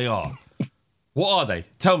what they are. What are they?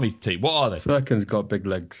 Tell me, T, what are they? Sirkin's got big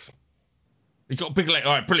legs. He's got big legs.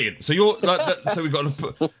 All right, brilliant. So we're going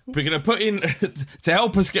to put in to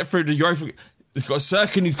help us get through the Europa. It's got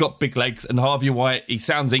Sirkin, he's got big legs, and Harvey White, he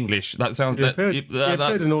sounds English. That sounds. He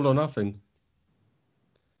played in All or Nothing.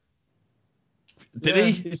 Did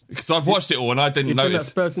he? Because I've watched it all and I didn't notice.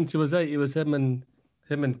 Spurs into his 8. It was him and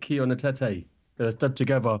Keon Atete. They were stood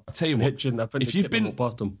together. I tell you what, if you've been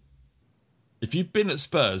past them. If you've been at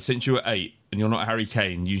Spurs since you were 8 and you're not Harry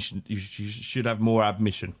Kane, you should have more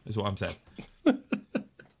admission. Is what I'm saying.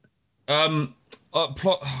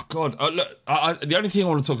 The only thing I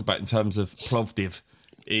want to talk about in terms of Plovdiv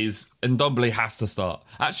is Ndombele has to start.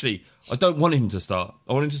 Actually, I don't want him to start.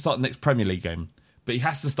 I want him to start the next Premier League game. But he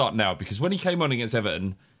has to start now because when he came on against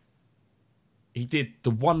Everton, he did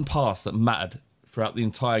the one pass that mattered throughout the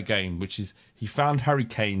entire game, which is he found Harry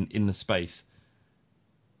Kane in the space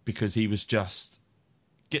because he was just,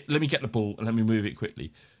 let me get the ball and let me move it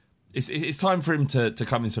quickly. It's time for him to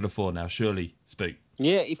come into the fore now, surely, Spook.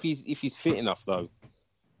 Yeah, if he's fit enough though,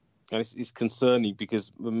 and it's concerning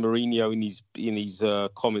because Mourinho in his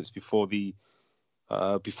comments before the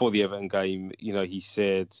Everton game, he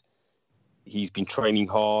said he's been training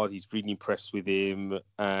hard, he's really impressed with him,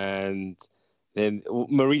 and then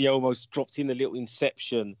Mourinho almost dropped in a little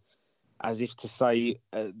inception as if to say,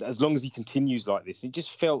 as long as he continues like this, it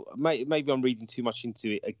just felt, maybe I'm reading too much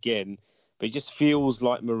into it again, but it just feels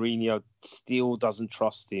like Mourinho still doesn't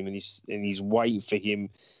trust him and he's waiting for him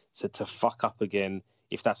to fuck up again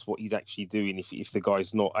if that's what he's actually doing, if the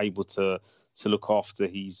guy's not able to look after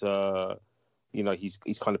his kind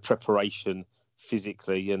of preparation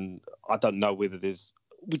physically. And I don't know we just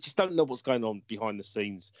don't know what's going on behind the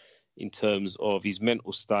scenes in terms of his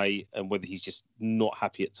mental state and whether he's just not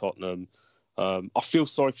happy at Tottenham. I feel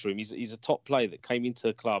sorry for him. He's a top player that came into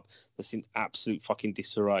a club that's in absolute fucking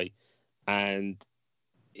disarray, and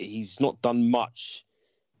he's not done much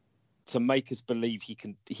to make us believe he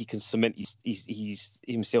can cement his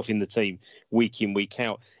himself in the team week in, week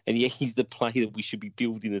out. And yet he's the player that we should be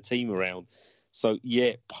building the team around. So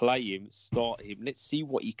yeah, play him, start him. Let's see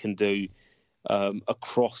what he can do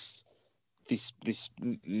across these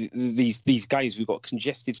games. We've got a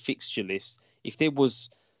congested fixture list. If there was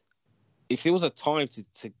a time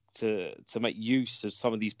to make use of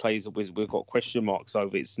some of these players that we've got question marks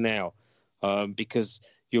over, it's now. Because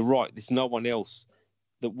you're right, there's no one else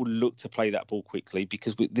that will look to play that ball quickly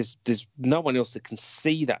because there's no one else that can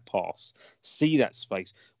see that pass, see that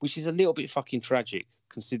space, which is a little bit fucking tragic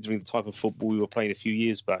considering the type of football we were playing a few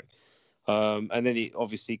years back. And then it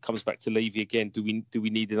obviously comes back to Levy again. Do we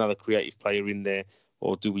need another creative player in there,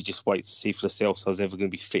 or do we just wait to see if Lo Celso's ever going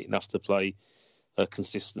to be fit enough to play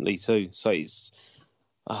consistently too? So it's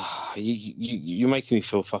you're making me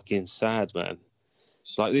feel fucking sad, man.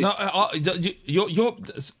 Like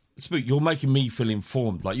you're making me feel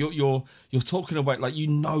informed. Like you're talking about like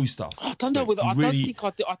stuff. I don't know whether I don't think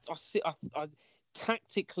I do. I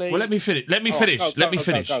tactically. Well, let me finish. Let me finish.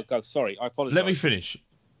 Go. Sorry, I apologize. Let me finish.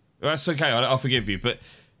 That's okay. I'll forgive you. But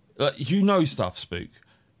stuff, Spook.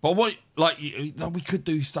 But what, like, we could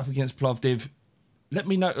do stuff against Plovdiv. Let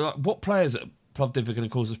me know what players at Plovdiv are going to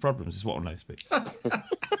cause us problems. Is what I know. Speak.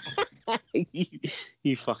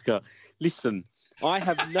 you fucker. Listen, I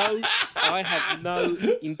have no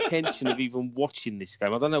intention of even watching this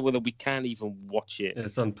game. I don't know whether we can even watch it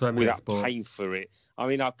without paying for it. I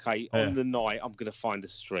mean, okay, on the night I'm going to find a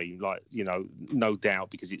stream, like, you know, no doubt,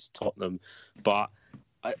 because it's Tottenham. But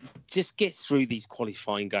just get through these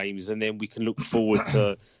qualifying games, and then we can look forward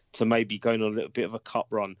to maybe going on a little bit of a cup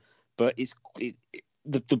run. But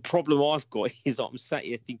the problem I've got is I'm sat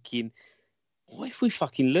here thinking, what if we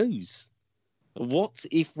fucking lose? What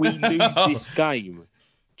if we lose this game?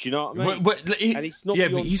 Do you know what I mean? And it's not. Yeah,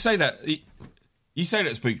 but you say that,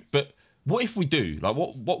 Spook. But what if we do? Like,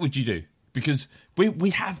 what would you do? Because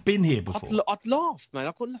we have been here before. I'd laugh, man.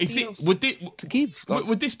 I've got nothing else to give. Like,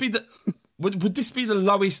 would this be the would this be the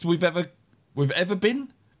lowest we've ever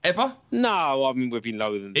been ever? No, I mean we've been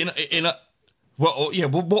lower than this.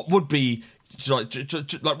 What would be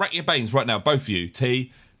like rack your brains right now, both of you,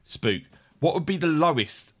 T, Spook. What would be the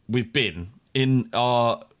lowest we've been in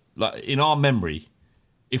our memory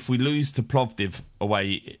if we lose to Plovdiv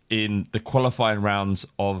away in the qualifying rounds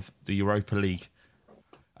of the Europa League?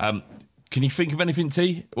 Can you think of anything,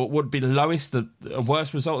 T? What would be the lowest, a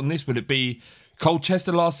worse result than this? Would it be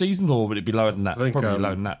Colchester last season, or would it be lower than that? Probably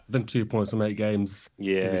lower than that. I think 2 points from 8 games.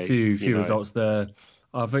 Yeah, a few results there.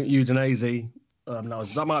 I think Udinese,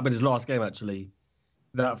 that might have been his last game, actually.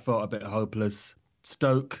 That felt a bit hopeless.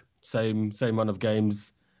 Stoke, same run of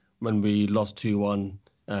games when we lost 2-1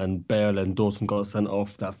 and Bale and Dawson got sent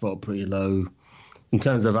off. That felt pretty low. In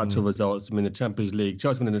terms of actual results, I mean, the Champions League,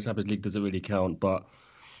 Chelsea winning the Champions League doesn't really count, but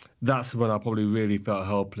that's when I probably really felt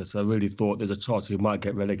helpless. I really thought there's a chance we might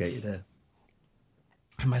get relegated there.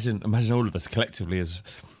 Imagine all of us collectively as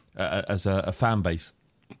a fan base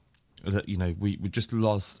that, you know, we just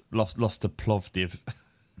lost to Plovdiv.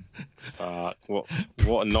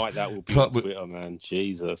 What a night that will be on Twitter, man.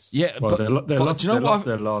 Jesus. Yeah, well, they lost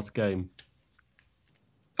their last game.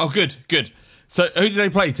 Oh, good. So who did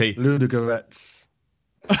they play, T? Ludogorets.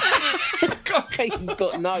 He's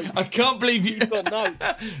got notes. I can't believe he's got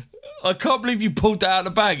notes. I can't believe you pulled that out of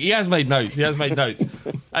the bag. He has made notes.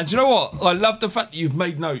 And do you know what? I love the fact that you've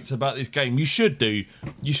made notes about this game. You should do.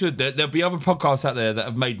 You should. There'll be other podcasts out there that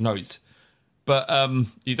have made notes. But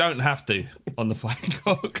you don't have to on the Fighting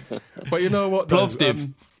Cock. But you know what, though,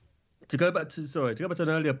 to go back to an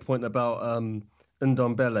earlier point about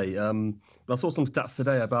Ndombele, I saw some stats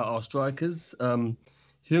today about our strikers.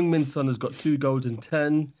 Heung-min Son has got 2 goals in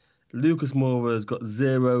 10. Lucas Moura has got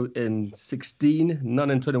 0 in 16, none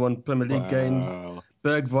in 21 Premier League games.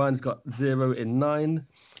 Bergwijn's got 0 in 9.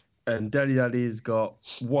 And Dele Alli's got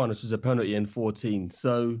 1, which is a penalty, in 14.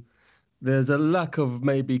 So there's a lack of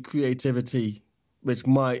maybe creativity, which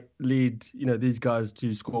might lead, you know, these guys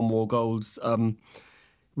to score more goals.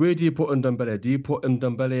 Where do you put Ndombele? Do you put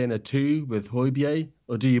Ndombele in a 2 with Højbjerg,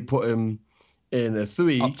 or do you put him in a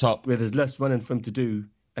 3 up top, where there's less running for him to do,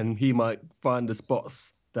 and he might find the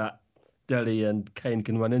spots that Dele and Kane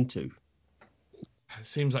can run into? It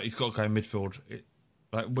seems like he's got to go in midfield.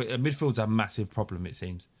 Midfield's a massive problem, it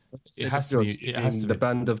seems. It has to be. It has to the be.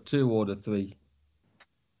 band of 2 or the 3.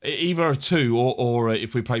 Either a 2 or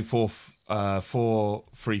if we play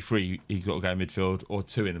 4-3-3, he's got to go in midfield, or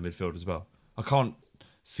 2 in the midfield as well. I can't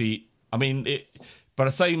see. I mean, by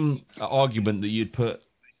the same argument that you'd put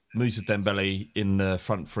Moussa Dembele in the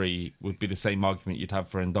front 3 would be the same argument you'd have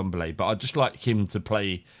for Ndombele. But I'd just like him to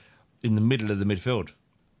play in the middle of the midfield,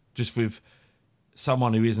 just with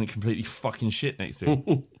someone who isn't completely fucking shit next to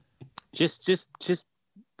him. just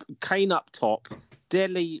Kane up top,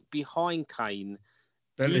 Dele behind Kane.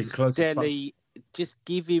 Dele, just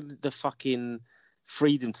give him the fucking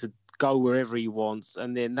freedom to go wherever he wants,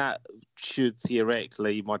 and then that should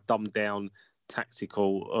theoretically, my dumbed down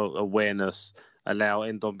tactical awareness, allow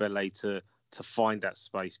Ndombele to find that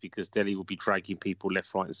space, because Dele will be dragging people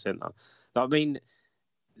left, right, and centre. I mean,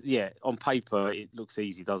 yeah, on paper it looks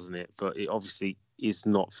easy, doesn't it? But it obviously is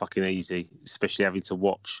not fucking easy, especially having to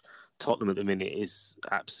watch Tottenham at the minute is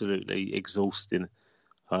absolutely exhausting.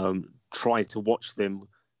 Trying to watch them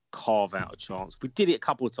carve out a chance. We did it a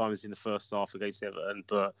couple of times in the first half against Everton,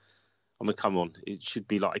 but I mean, come on, it should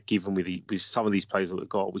be like a given with some of these players that we've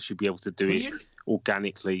got. We should be able to do it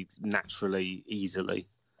organically, naturally, easily.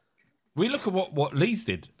 We look at what Leeds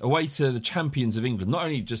did away to the champions of England. Not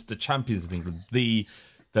only just the champions of England, the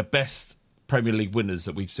best Premier League winners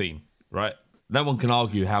that we've seen. Right? No one can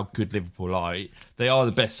argue how good Liverpool are. They are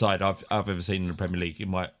the best side I've ever seen in the Premier League.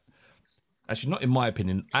 Not in my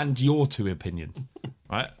opinion, and your 2 opinion.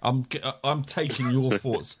 right? I'm taking your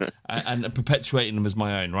thoughts and perpetuating them as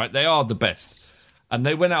my own, right? They are the best. And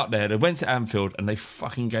they went out there, they went to Anfield, and they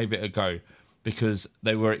fucking gave it a go because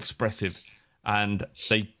they were expressive and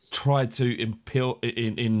they tried to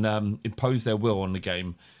impose their will on the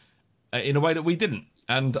game in a way that we didn't.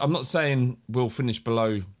 And I'm not saying we'll finish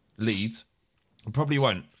below Leeds. We probably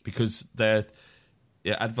won't, because their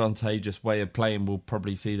advantageous way of playing will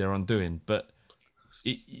probably see their undoing. But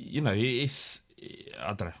it's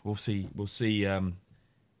I don't know. We'll see. We'll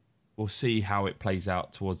see how it plays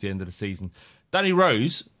out towards the end of the season. Danny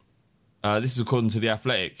Rose, this is according to The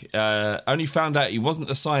Athletic, only found out he wasn't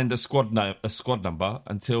assigned a squad number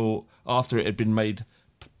until after it had been made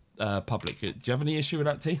public. Do you have any issue with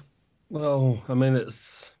that, T? Well, I mean,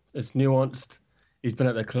 it's nuanced. He's been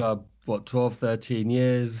at the club, 12, 13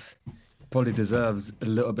 years. Probably deserves a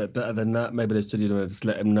little bit better than that. Maybe they should just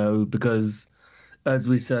let him know, because, as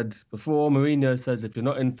we said before, Mourinho says if you're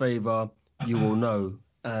not in favour, you will know.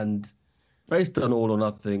 And based on all or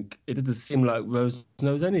nothing, it doesn't seem like Rose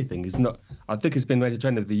knows anything. He's not. I think he's been made to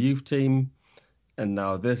train with the youth team, and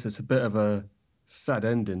now this. It's a bit of a sad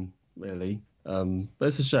ending, really. But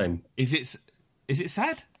it's a shame. Is it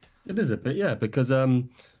sad? It is a bit, yeah, because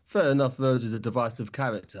fair enough, Rose is a divisive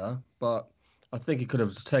character, but I think he could have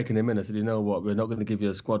just taken him in and said, you know what, we're not going to give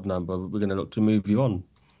you a squad number, we're going to look to move you on.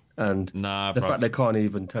 And the fact they can't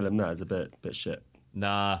even tell him that is a bit shit.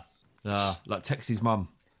 Nah, like text his mum.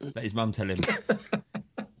 Let his mum tell him.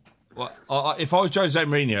 Well, if I was Jose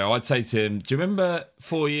Mourinho, I'd say to him, do you remember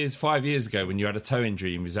 5 years ago when you had a toe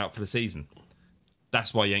injury and was out for the season?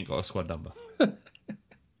 That's why you ain't got a squad number.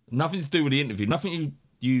 Nothing to do with the interview. Nothing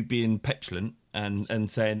you being petulant and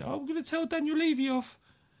saying, oh, I'm going to tell Daniel Levy off.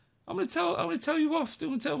 I'm going to tell you off.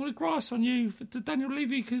 I'm going to grass on you to Daniel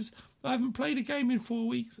Levy because I haven't played a game in 4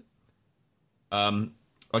 weeks. I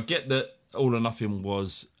get that All or Nothing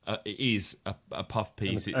it is a puff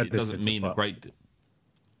piece. It doesn't mean a great.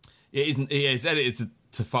 It isn't. It is edited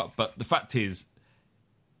to fuck. But the fact is,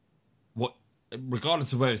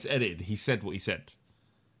 regardless of where it's edited, he said what he said,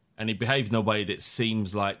 and he behaved in a way that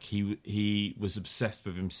seems like he was obsessed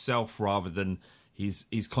with himself rather than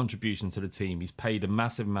his contribution to the team. He's paid a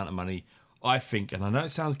massive amount of money, I think, and I know it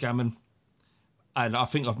sounds gammon, and I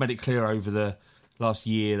think I've made it clear over the last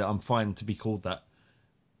year that I'm fine to be called that,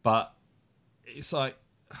 but it's like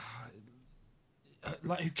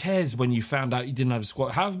who cares when you found out you didn't have a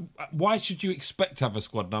squad? Why should you expect to have a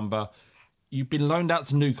squad number? You've been loaned out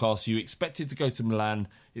to Newcastle. You expected to go to Milan.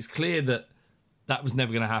 It's clear that was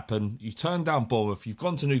never going to happen. You turned down Bournemouth. You've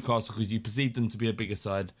gone to Newcastle because you perceived them to be a bigger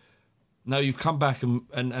side. Now you've come back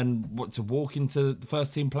and what, to walk into the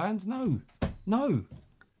first team plans? No,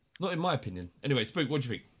 not in my opinion. Anyway, Spook, what do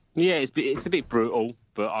you think? Yeah, it's a bit brutal,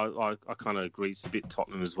 but I kind of agree. It's a bit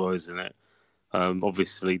Tottenham as well, isn't it?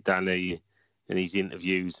 Obviously, Danny in his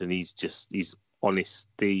interviews, and he's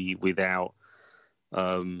honesty without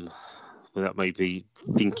maybe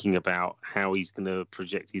thinking about how he's going to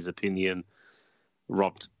project his opinion,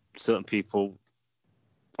 rubbed certain people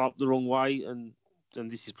up the wrong way, and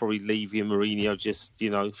this is probably Levy and Mourinho just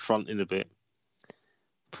fronting a bit,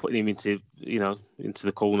 putting him into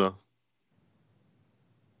the corner.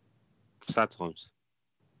 Sad times.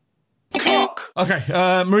 Okay,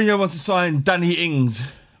 Mourinho wants to sign Danny Ings,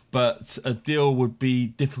 but a deal would be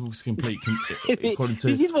difficult to complete. According to...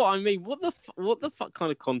 This is what I mean. What the fuck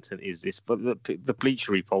kind of content is this? But the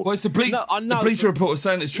Bleacher Report. Well, it's the Bleacher Report is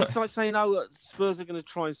saying it's like saying, Spurs are going to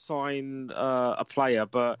try and sign a player,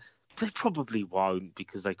 but they probably won't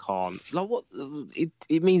because they can't. Like what?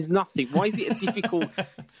 It means nothing. Why is it a difficult?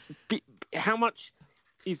 How much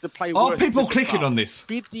is the player? Are people clicking on this?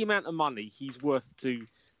 Bid the amount of money he's worth to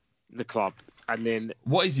the club, and then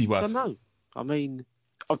what is he worth? I don't know. I mean,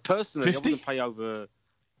 personally, 50? I wouldn't pay over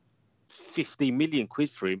 50 million quid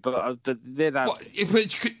for him, but they're that. But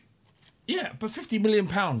 £50 million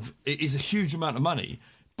is a huge amount of money.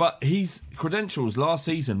 But his credentials last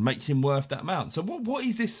season makes him worth that amount. So what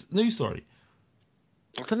is this news story?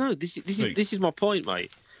 I don't know. This is my point,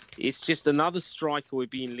 mate. It's just another striker we're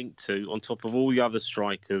being linked to on top of all the other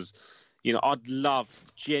strikers. I'd love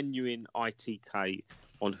genuine ITK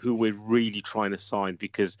on who we're really trying to sign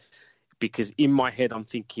because in my head I'm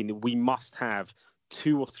thinking we must have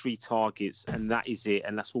 2 or 3 targets and that is it,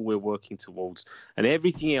 and that's all we're working towards, and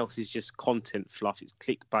everything else is just content fluff. It's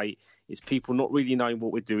clickbait. It's people not really knowing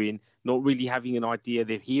what we're doing, not really having an idea.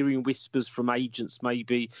 They're hearing whispers from agents,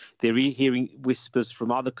 maybe they're hearing whispers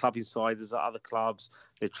from other club insiders at other clubs.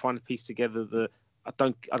 They're trying to piece together I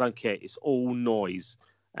don't care. It's all noise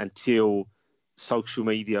until social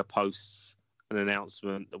media posts an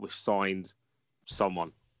announcement that we've signed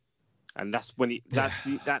someone. And that's when it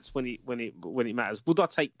matters. Would I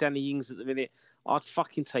take Danny Ings at the minute? I'd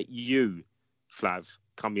fucking take you, Flav,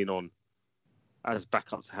 coming on as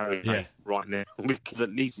backup to Harry Kane right now, because at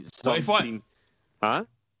least it's something.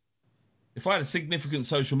 If I had a significant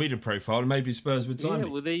social media profile, maybe Spurs would sign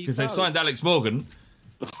me, because they've signed Alex Morgan.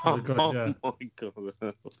 Oh my god,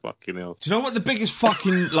 fucking hell! Do you know what the biggest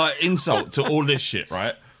fucking insult to all this shit,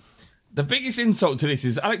 right? The biggest insult to this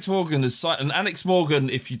is Alex Morgan has signed, and Alex Morgan,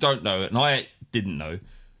 if you don't know, and I didn't know,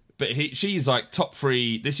 but she's like top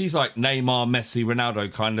three. She's like Neymar, Messi,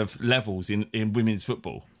 Ronaldo kind of levels in women's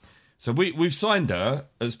football. So we've signed her.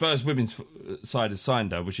 Spurs women's side has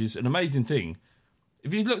signed her, which is an amazing thing.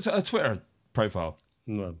 If you looked at her Twitter profile,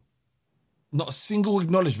 no, not a single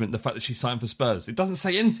acknowledgement the fact that she signed for Spurs. It doesn't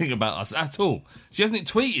say anything about us at all. She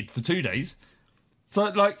hasn't tweeted for 2 days.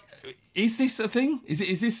 So is this a thing?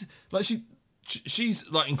 Is this like she's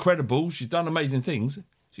like incredible? She's done amazing things.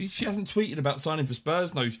 She hasn't tweeted about signing for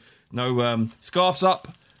Spurs. No scarves up.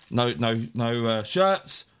 No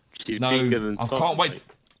shirts. She's bigger than Tom, can't wait. Mate.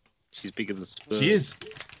 She's bigger than Spurs. She is.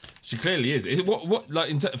 She clearly is. What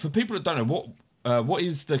for people that don't know what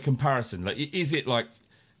is the comparison? Like, is it like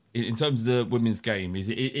in terms of the women's game? Is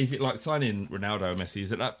it like signing Ronaldo or Messi?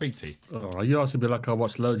 Is it that big T? Oh, you asking me like I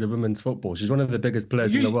watch loads of women's football. She's one of the biggest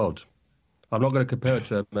players in the world. I'm not going to compare her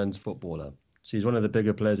to a men's footballer. She's one of the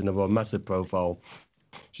bigger players in the world, massive profile.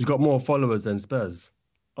 She's got more followers than Spurs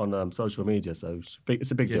on social media, so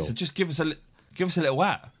it's a big deal. So just give us a little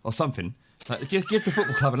at or something. Like, give the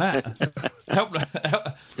football club an at. help.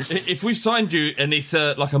 If we've signed you and it's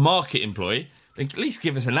like a market employee, then at least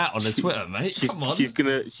give us an at on the Twitter, mate. Come on. She's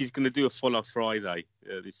gonna do a follow Friday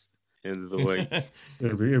this end of the week.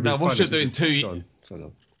 Now, what she'll do in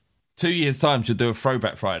 2 years' time, she'll do a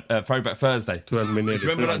throwback Thursday. Remember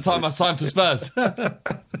that time I signed for Spurs?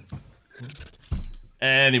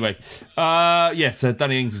 Anyway, so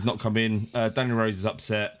Danny Ings has not come in. Danny Rose is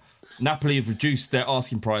upset. Napoli have reduced their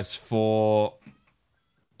asking price for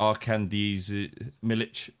Arkadiusz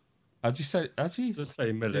Milic. How'd you say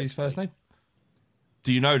Milic. His first name?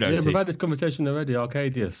 Do you know that? Yeah, we've had this conversation already,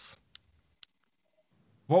 Arkadiusz.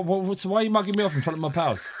 What, so why are you mugging me off in front of my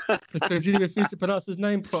pals? Because you refuse to pronounce his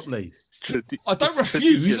name properly. I don't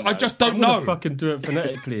refuse, I just don't know. I'm fucking do it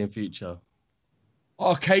phonetically in future.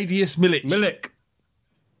 Arkadiusz Milic. Milic.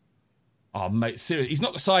 Oh, mate, seriously. He's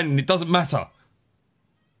not signing, it doesn't matter.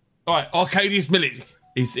 All right, Arkadiusz Milic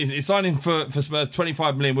is signing for Spurs,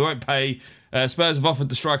 25 million. We won't pay. Spurs have offered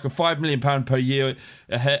the striker £5 million per year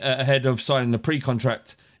ahead of signing a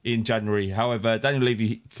pre-contract in January. However, Daniel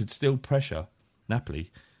Levy could still pressure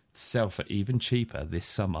Napoli to sell for even cheaper this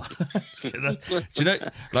summer. Do you know,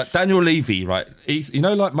 like Daniel Levy, right? He's,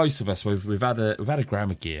 like most of us, we've had a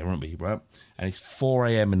gram of gear, haven't we, right? And it's 4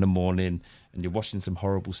 a.m. in the morning, and you're watching some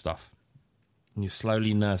horrible stuff, and you're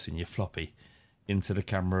slowly nursing your floppy into the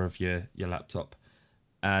camera of your laptop,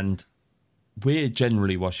 and we're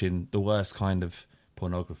generally watching the worst kind of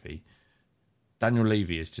pornography. Daniel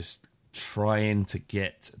Levy is just trying to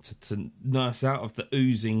get to nurse out of the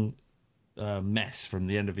oozing mess from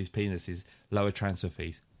the end of his penis is lower transfer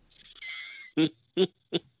fees.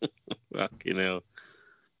 Fucking hell.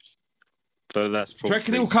 So that's probably... Do you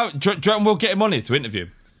reckon he'll come? Do you reckon we'll get him on here to interview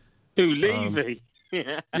him? Who, Levy?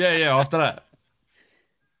 Yeah, after that.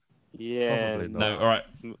 Yeah. No, all right.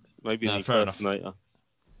 Maybe an impersonator.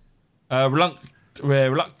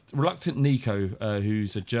 Reluctant Nico,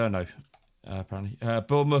 who's a journo, apparently.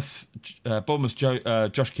 Bournemouth's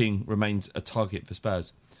Josh King remains a target for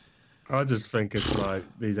Spurs. I just think it's like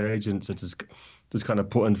these agents are just kind of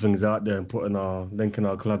putting things out there and linking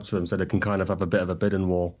our club to him so they can kind of have a bit of a bidding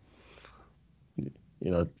war.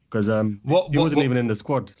 Because he wasn't even in the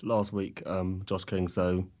squad last week, Josh King.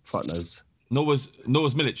 So fuck knows. Nor was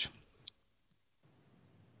Milic.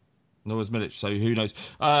 So who knows?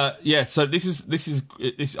 So this is.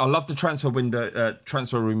 I love the transfer window,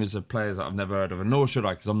 transfer rumours of players that I've never heard of, and nor should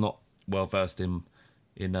I, because I'm not well versed in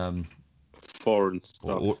foreign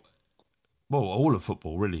stuff. All of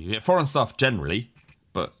football, really. Yeah, foreign stuff generally,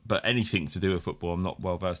 but anything to do with football, I'm not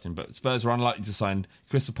well versed in. But Spurs are unlikely to sign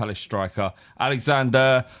Crystal Palace striker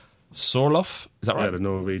Alexander Sorloth. Is that right? Yeah, the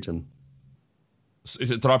Norwegian.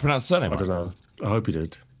 Did I pronounce the surname right? I don't know. I hope you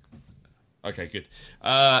did. Okay, good.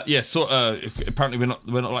 Apparently we're not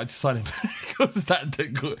allowed to sign him because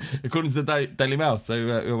according to the Daily Mail. So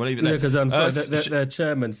we'll leave it there. Yeah, because their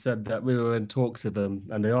chairman said that we were in talks with him,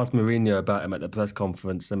 and they asked Mourinho about him at the press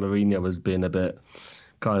conference, and Mourinho was being a bit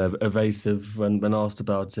kind of evasive when asked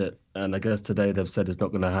about it. And I guess today they've said it's not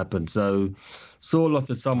going to happen. So Sorloth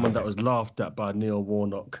is someone that was laughed at by Neil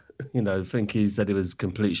Warnock. I think he said he was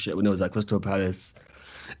complete shit when he was at Crystal Palace.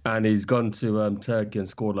 And he's gone to Turkey and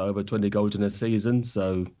scored like over 20 goals in a season.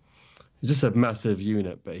 So he's just a massive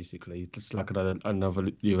unit, basically. Just like another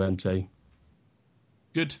Llorente.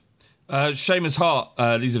 Good. Seamus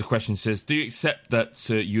Hart, these are the questions, says, do you accept that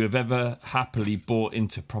you have ever happily bought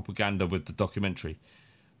into propaganda with the documentary?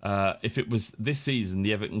 If it was this season,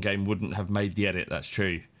 the Everton game wouldn't have made the edit, that's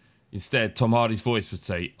true. Instead, Tom Hardy's voice would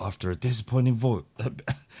say, after a disappointing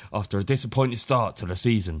start to the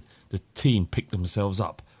season, the team picked themselves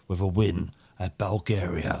up with a win at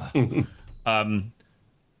Bulgaria.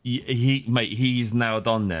 He is nailed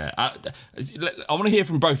on there. I want to hear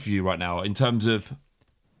from both of you right now in terms of...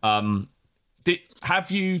 have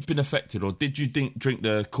you been affected, or did you drink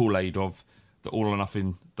the Kool-Aid of the All or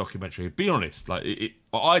Nothing documentary? Be honest,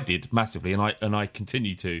 I did massively, and I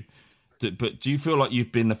continue to. But do you feel like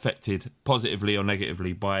you've been affected positively or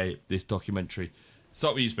negatively by this documentary?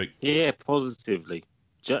 Start with you, Spook. Yeah, positively.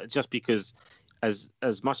 Just because, as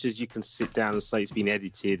much as you can sit down and say it's been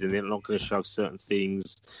edited and they're not going to show certain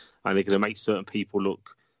things, and they're going to make certain people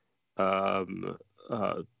look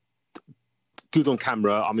good on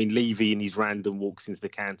camera. I mean, Levy and his random walks into the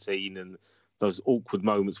canteen and those awkward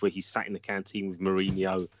moments where he's sat in the canteen with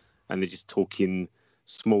Mourinho and they're just talking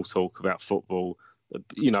small talk about football.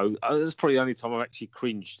 That's probably the only time I've actually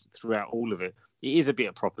cringed throughout all of it. It is a bit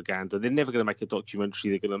of propaganda. They're never going to make a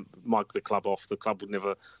documentary. They're going to mug the club off. The club would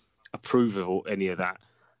never approve of any of that.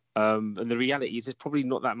 And the reality is there's probably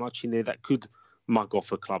not that much in there that could mug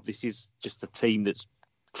off a club. This is just a team that's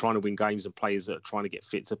trying to win games and players that are trying to get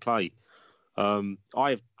fit to play. I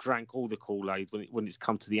have drank all the Kool-Aid when it's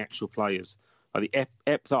come to the actual players. The ep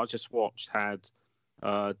that I just watched had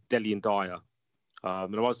Dele and Dyer.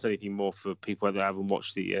 And I won't say anything more for people that haven't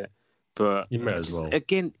watched it yet. But you may as well.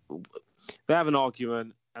 Again, they have an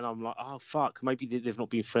argument, and I'm like, oh fuck, maybe they've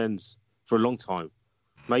not been friends for a long time.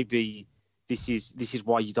 Maybe this is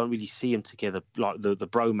why you don't really see them together, like the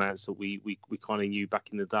bromance that we kind of knew back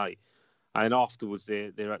in the day. And afterwards,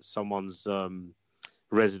 they're at someone's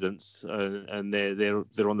residence, and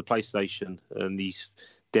they're on the PlayStation, and these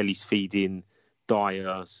Dele's feeding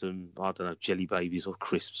Dyer some, I don't know, jelly babies or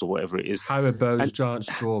crisps or whatever it is. Haribo's, giant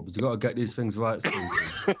strawberries. You've got to get these things right,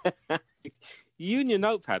 Steve. You and your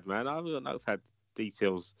notepad, man. I've got notepad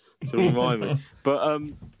details to remind me. But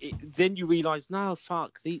then you realise, no,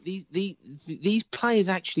 fuck, these players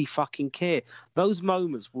actually fucking care. Those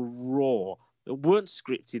moments were raw. They weren't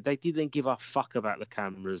scripted. They didn't give a fuck about the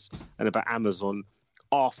cameras and about Amazon.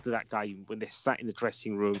 After that game, when they're sat in the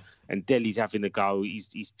dressing room and Dele's having a go,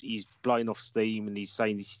 he's blowing off steam and he's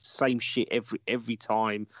saying the same shit every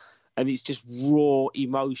time, and it's just raw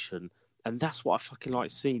emotion, and that's what I fucking like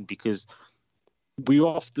seeing, because we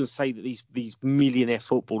often say that these millionaire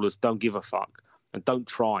footballers don't give a fuck and don't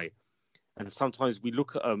try, and sometimes we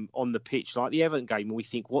look at them on the pitch like the Everton game and we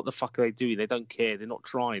think, what the fuck are they doing? They don't care. They're not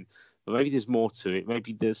trying. But maybe there's more to it.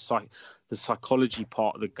 Maybe the psychology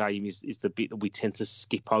part of the game is the bit that we tend to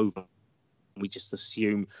skip over. We just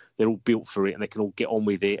assume they're all built for it and they can all get on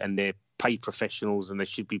with it, and they're paid professionals and they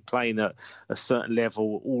should be playing at a certain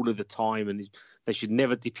level all of the time, and they should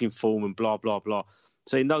never dip in form and blah, blah, blah.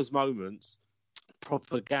 So in those moments,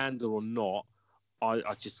 propaganda or not, I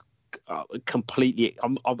just completely...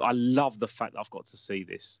 I love the fact that I've got to see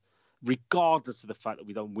this, regardless of the fact that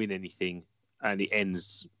we don't win anything and it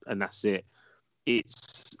ends and that's it.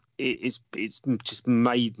 It's just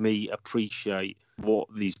made me appreciate what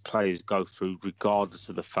these players go through, regardless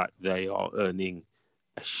of the fact they are earning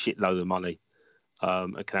a shitload of money,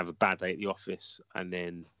 and can have a bad day at the office and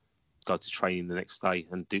then go to training the next day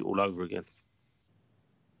and do it all over again.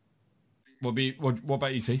 What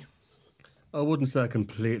about you, T? I wouldn't say I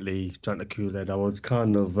completely drank the Kool-Aid. I was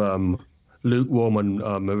kind of lukewarm on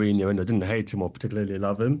Mourinho, and I didn't hate him or particularly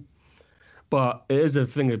love him. But it is a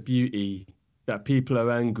thing of beauty that people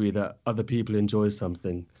are angry that other people enjoy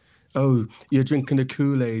something. Oh, you're drinking the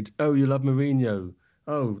Kool-Aid. Oh, you love Mourinho.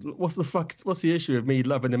 Oh, what's the issue of me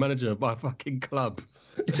loving the manager of my fucking club?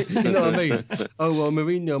 You know what I mean? Oh, well,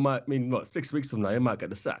 Mourinho might 6 weeks from now, he might get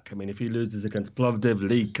the sack. I mean, if he loses against Plovdiv,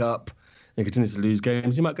 League Cup, and continues to lose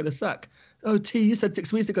games, he might get the sack. Oh, T, you said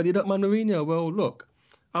 6 weeks ago you don't mind Mourinho. Well, look,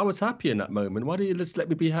 I was happy in that moment. Why don't you just let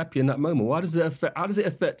me be happy in that moment? How does it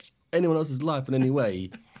affect anyone else's life in any way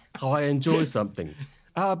how I enjoy something?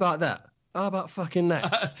 How about that? How about fucking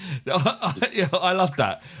next? I love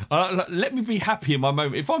that. Let me be happy in my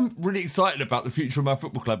moment. If I'm really excited about the future of my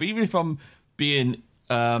football club, even if I'm being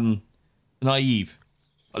naive,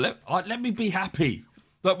 let me be happy.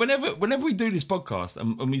 Like whenever we do this podcast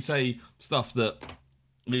and we say stuff that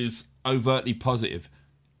is overtly positive,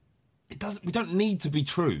 we don't need to be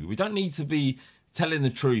true. We don't need to be telling the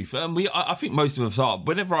truth. And I think most of us are.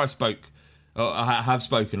 Whenever I have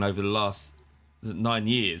spoken over the last 9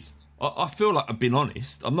 years, I feel like I've been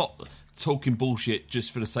honest. I'm not talking bullshit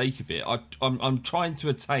just for the sake of it. I'm trying to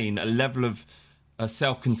attain a level of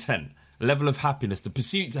self-content, a level of happiness, the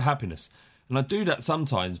pursuit of happiness. And I do that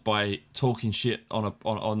sometimes by talking shit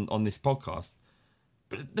on this podcast.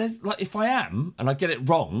 But there's like, if I am and I get it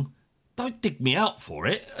wrong, don't dig me out for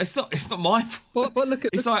it. It's not my fault. But look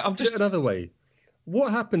at it's like I'm just another way.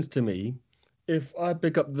 What happens to me if I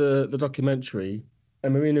pick up the documentary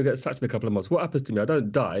and Mourinho gets sacked in a couple of months? What happens to me? I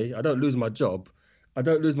don't die. I don't lose my job. I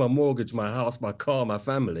don't lose my mortgage, my house, my car, my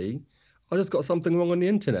family. I just got something wrong on the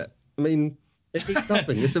internet. I mean, it means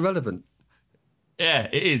nothing. It's irrelevant. Yeah,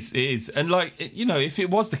 it is. It is. And like, you know, if it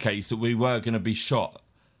was the case that we were going to be shot,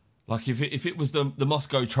 like if it was the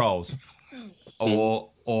Moscow trials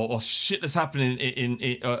or shit that's happening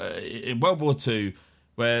in World War II,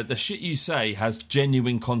 where the shit you say has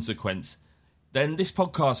genuine consequence, then this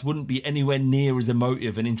podcast wouldn't be anywhere near as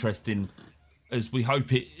emotive and interesting as we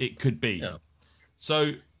hope it could be. Yeah.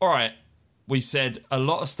 So, all right, we said a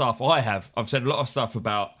lot of stuff. I've said a lot of stuff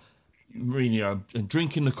about Mourinho and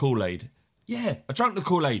drinking the Kool-Aid. Yeah, I drank the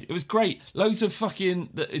Kool-Aid. It was great. Loads of fucking...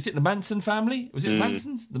 Is it the Manson family? Was it the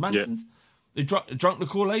Mansons? The Mansons? Yeah. They drunk the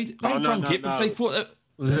Kool-Aid? They drank it because they thought that...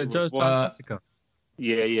 Was it Jonestown Massacre?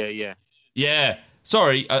 Yeah. Yeah.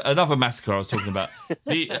 Sorry, another massacre I was talking about.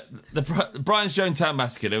 the Brian's Jonestown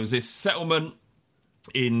Massacre. There was this settlement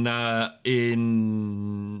in it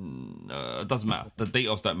doesn't matter. The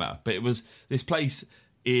details don't matter. But it was this place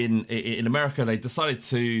in America. They decided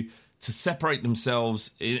to separate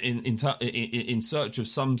themselves in search of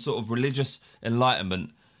some sort of religious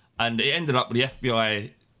enlightenment, and it ended up with the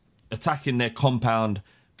FBI attacking their compound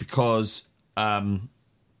because they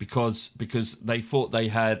thought they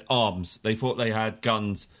had arms, they thought they had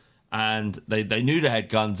guns, and they knew they had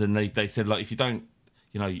guns, and they said, like, if you don't,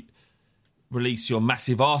 release your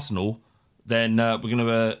massive arsenal, then we're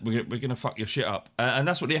gonna fuck your shit up, and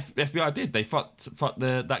that's what the FBI did. They fucked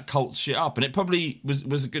that cult's shit up, and it probably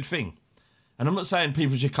was a good thing. And I'm not saying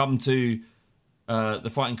people should come to the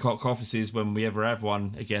Fighting Cock offices when we ever have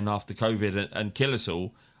one again after COVID and kill us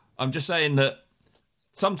all. I'm just saying that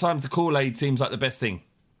sometimes the Kool-Aid seems like the best thing,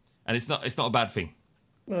 and it's not a bad thing.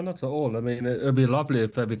 No, not at all. I mean, it would be lovely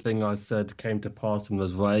if everything I said came to pass and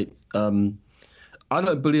was right. I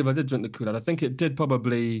don't believe I did drink the Kool-Aid. I think it did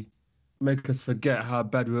probably make us forget how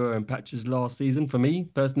bad we were in patches last season, for me,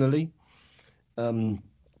 personally.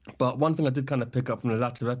 But one thing I did kind of pick up from the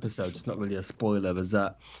latter episodes, it's not really a spoiler, is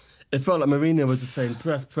that it felt like Mourinho was just saying,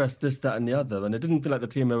 press, this, that, and the other, and it didn't feel like the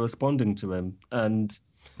team were responding to him. And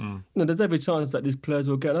there's every chance that these players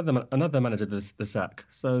will get another manager the sack.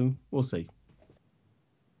 So we'll see.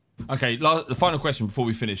 Okay, the final question before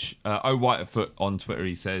we finish. Whitefoot on Twitter,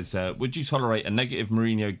 he says, would you tolerate a negative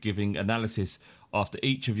Mourinho giving analysis after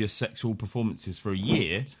each of your sexual performances for a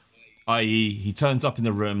year, i.e. he turns up in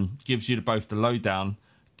the room, gives you both the lowdown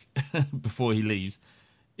before he leaves,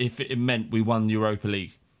 if it meant we won the Europa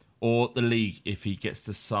League, or the league if he gets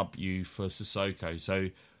to sub you for Sissoko? So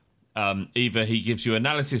either he gives you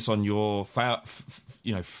analysis on your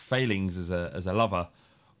failings as a lover,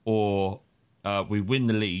 or we win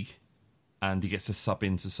the league and he gets to sub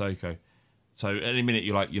in Sissoko. So any minute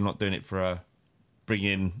you're not doing it for bring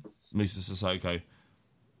in Musa Sissoko.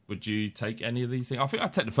 Would you take any of these things? I think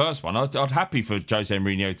I'd take the first one. I'd happy for Jose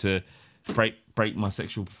Mourinho to break my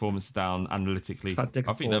sexual performance down analytically. Tactics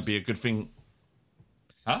I think board. that'd be a good thing.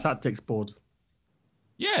 Huh? Tactics board.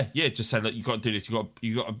 Yeah. Just say, look, you got to do this. You got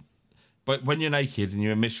to. But when you're naked and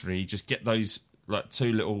you're a missionary, just get those like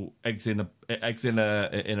two little eggs in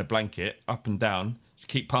a blanket up and down. Just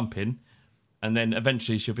keep pumping, and then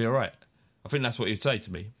eventually she'll be all right. I think that's what you'd say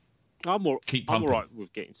to me. I'm all Keep pumping. right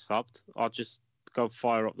with getting subbed. I'll just go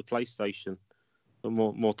fire up the PlayStation for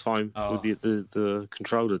more time with the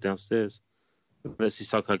controller downstairs. Let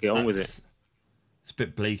Sissoko get on with it. It's a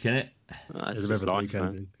bit bleak, isn't it? It's just life,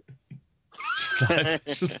 man.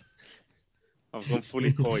 I've gone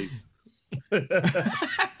fully coys.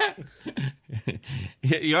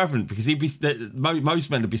 You haven't, because most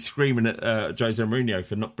men would be screaming at Jose Mourinho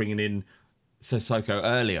for not bringing in Sissoko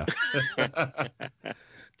earlier.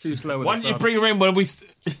 Too slow. Why didn't you bring him in when we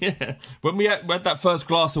had that first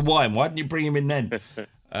glass of wine? Why didn't you bring him in then?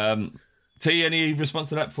 T, any response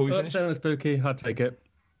to that before we finish? Spooky, I'd take it.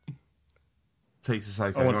 Take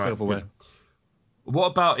Sissoko. I want right, silverware. good. What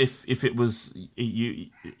about if it was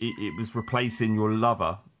it was replacing your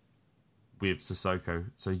lover with Sissoko?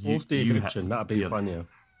 So or Steve Hitchen, that'd be funnier.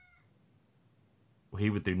 Well, he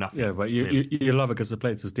would do nothing. Yeah, but you love it because the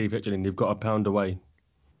place was Steve Hitchen and you've got a pound away.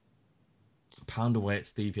 Pound away at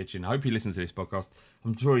Steve Hitchin. I hope he listens to this podcast.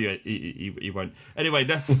 I'm sure he won't. Anyway,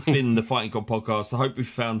 that's been the Fighting Cock podcast. I hope we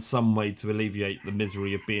found some way to alleviate the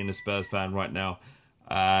misery of being a Spurs fan right now.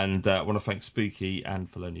 And I want to thank Spooky and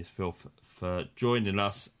Felonious Filth for joining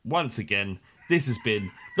us once again. This has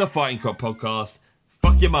been the Fighting Cock podcast.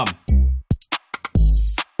 Fuck your mum.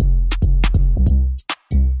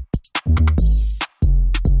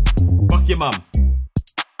 Fuck your mum.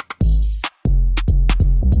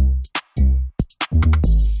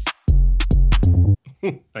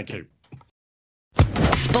 Thank you.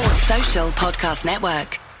 Sports Social Podcast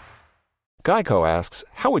Network. Geico asks,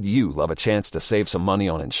 how would you love a chance to save some money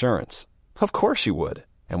on insurance? Of course you would.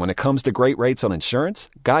 And when it comes to great rates on insurance,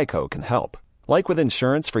 Geico can help. Like with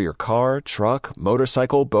insurance for your car, truck,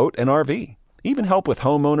 motorcycle, boat, and RV. Even help with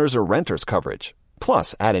homeowners or renters coverage.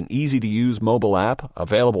 Plus, add an easy-to-use mobile app,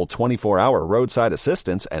 available 24-hour roadside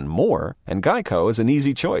assistance, and more, and Geico is an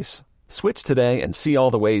easy choice. Switch today and see all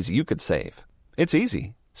the ways you could save. It's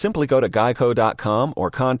easy. Simply go to geico.com or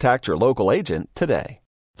contact your local agent today.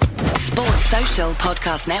 Sports Social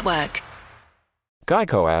Podcast Network.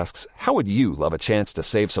 Geico asks, how would you love a chance to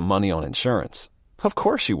save some money on insurance? Of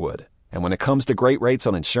course you would. And when it comes to great rates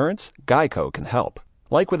on insurance, Geico can help.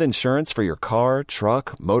 Like with insurance for your car,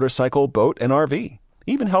 truck, motorcycle, boat, and RV.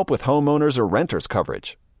 Even help with homeowners or renters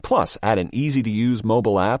coverage. Plus, add an easy-to-use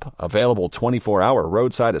mobile app, available 24-hour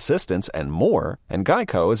roadside assistance, and more, and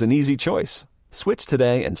Geico is an easy choice. Switch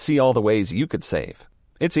today and see all the ways you could save.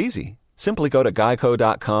 It's easy. Simply go to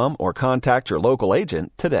geico.com or contact your local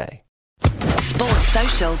agent today. Sports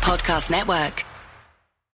Social Podcast Network.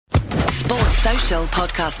 Sports Social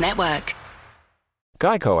Podcast Network.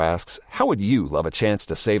 Geico asks, how would you love a chance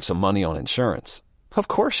to save some money on insurance? Of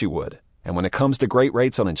course you would. And when it comes to great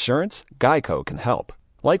rates on insurance, Geico can help.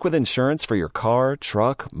 Like with insurance for your car,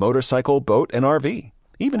 truck, motorcycle, boat, and RV.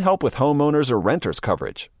 Even help with homeowners or renters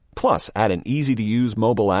coverage. Plus, add an easy-to-use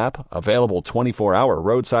mobile app, available 24-hour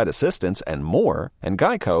roadside assistance, and more, and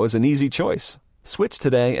Geico is an easy choice. Switch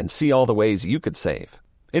today and see all the ways you could save.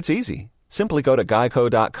 It's easy. Simply go to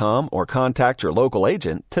geico.com or contact your local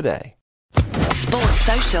agent today. Sports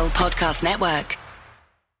Social Podcast Network.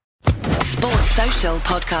 Sports Social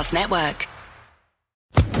Podcast Network.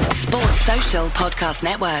 Sports Social Podcast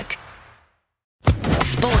Network.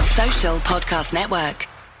 Sports Social Podcast Network.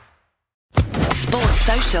 Sports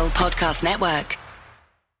Social Podcast Network.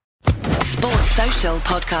 Sports Social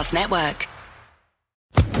Podcast Network.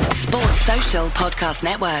 Sports Social Podcast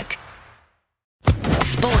Network.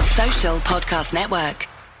 Sports Social Podcast Network.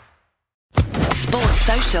 Sports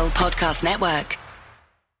Social Podcast Network.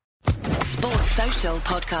 Sports Social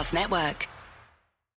Podcast Network.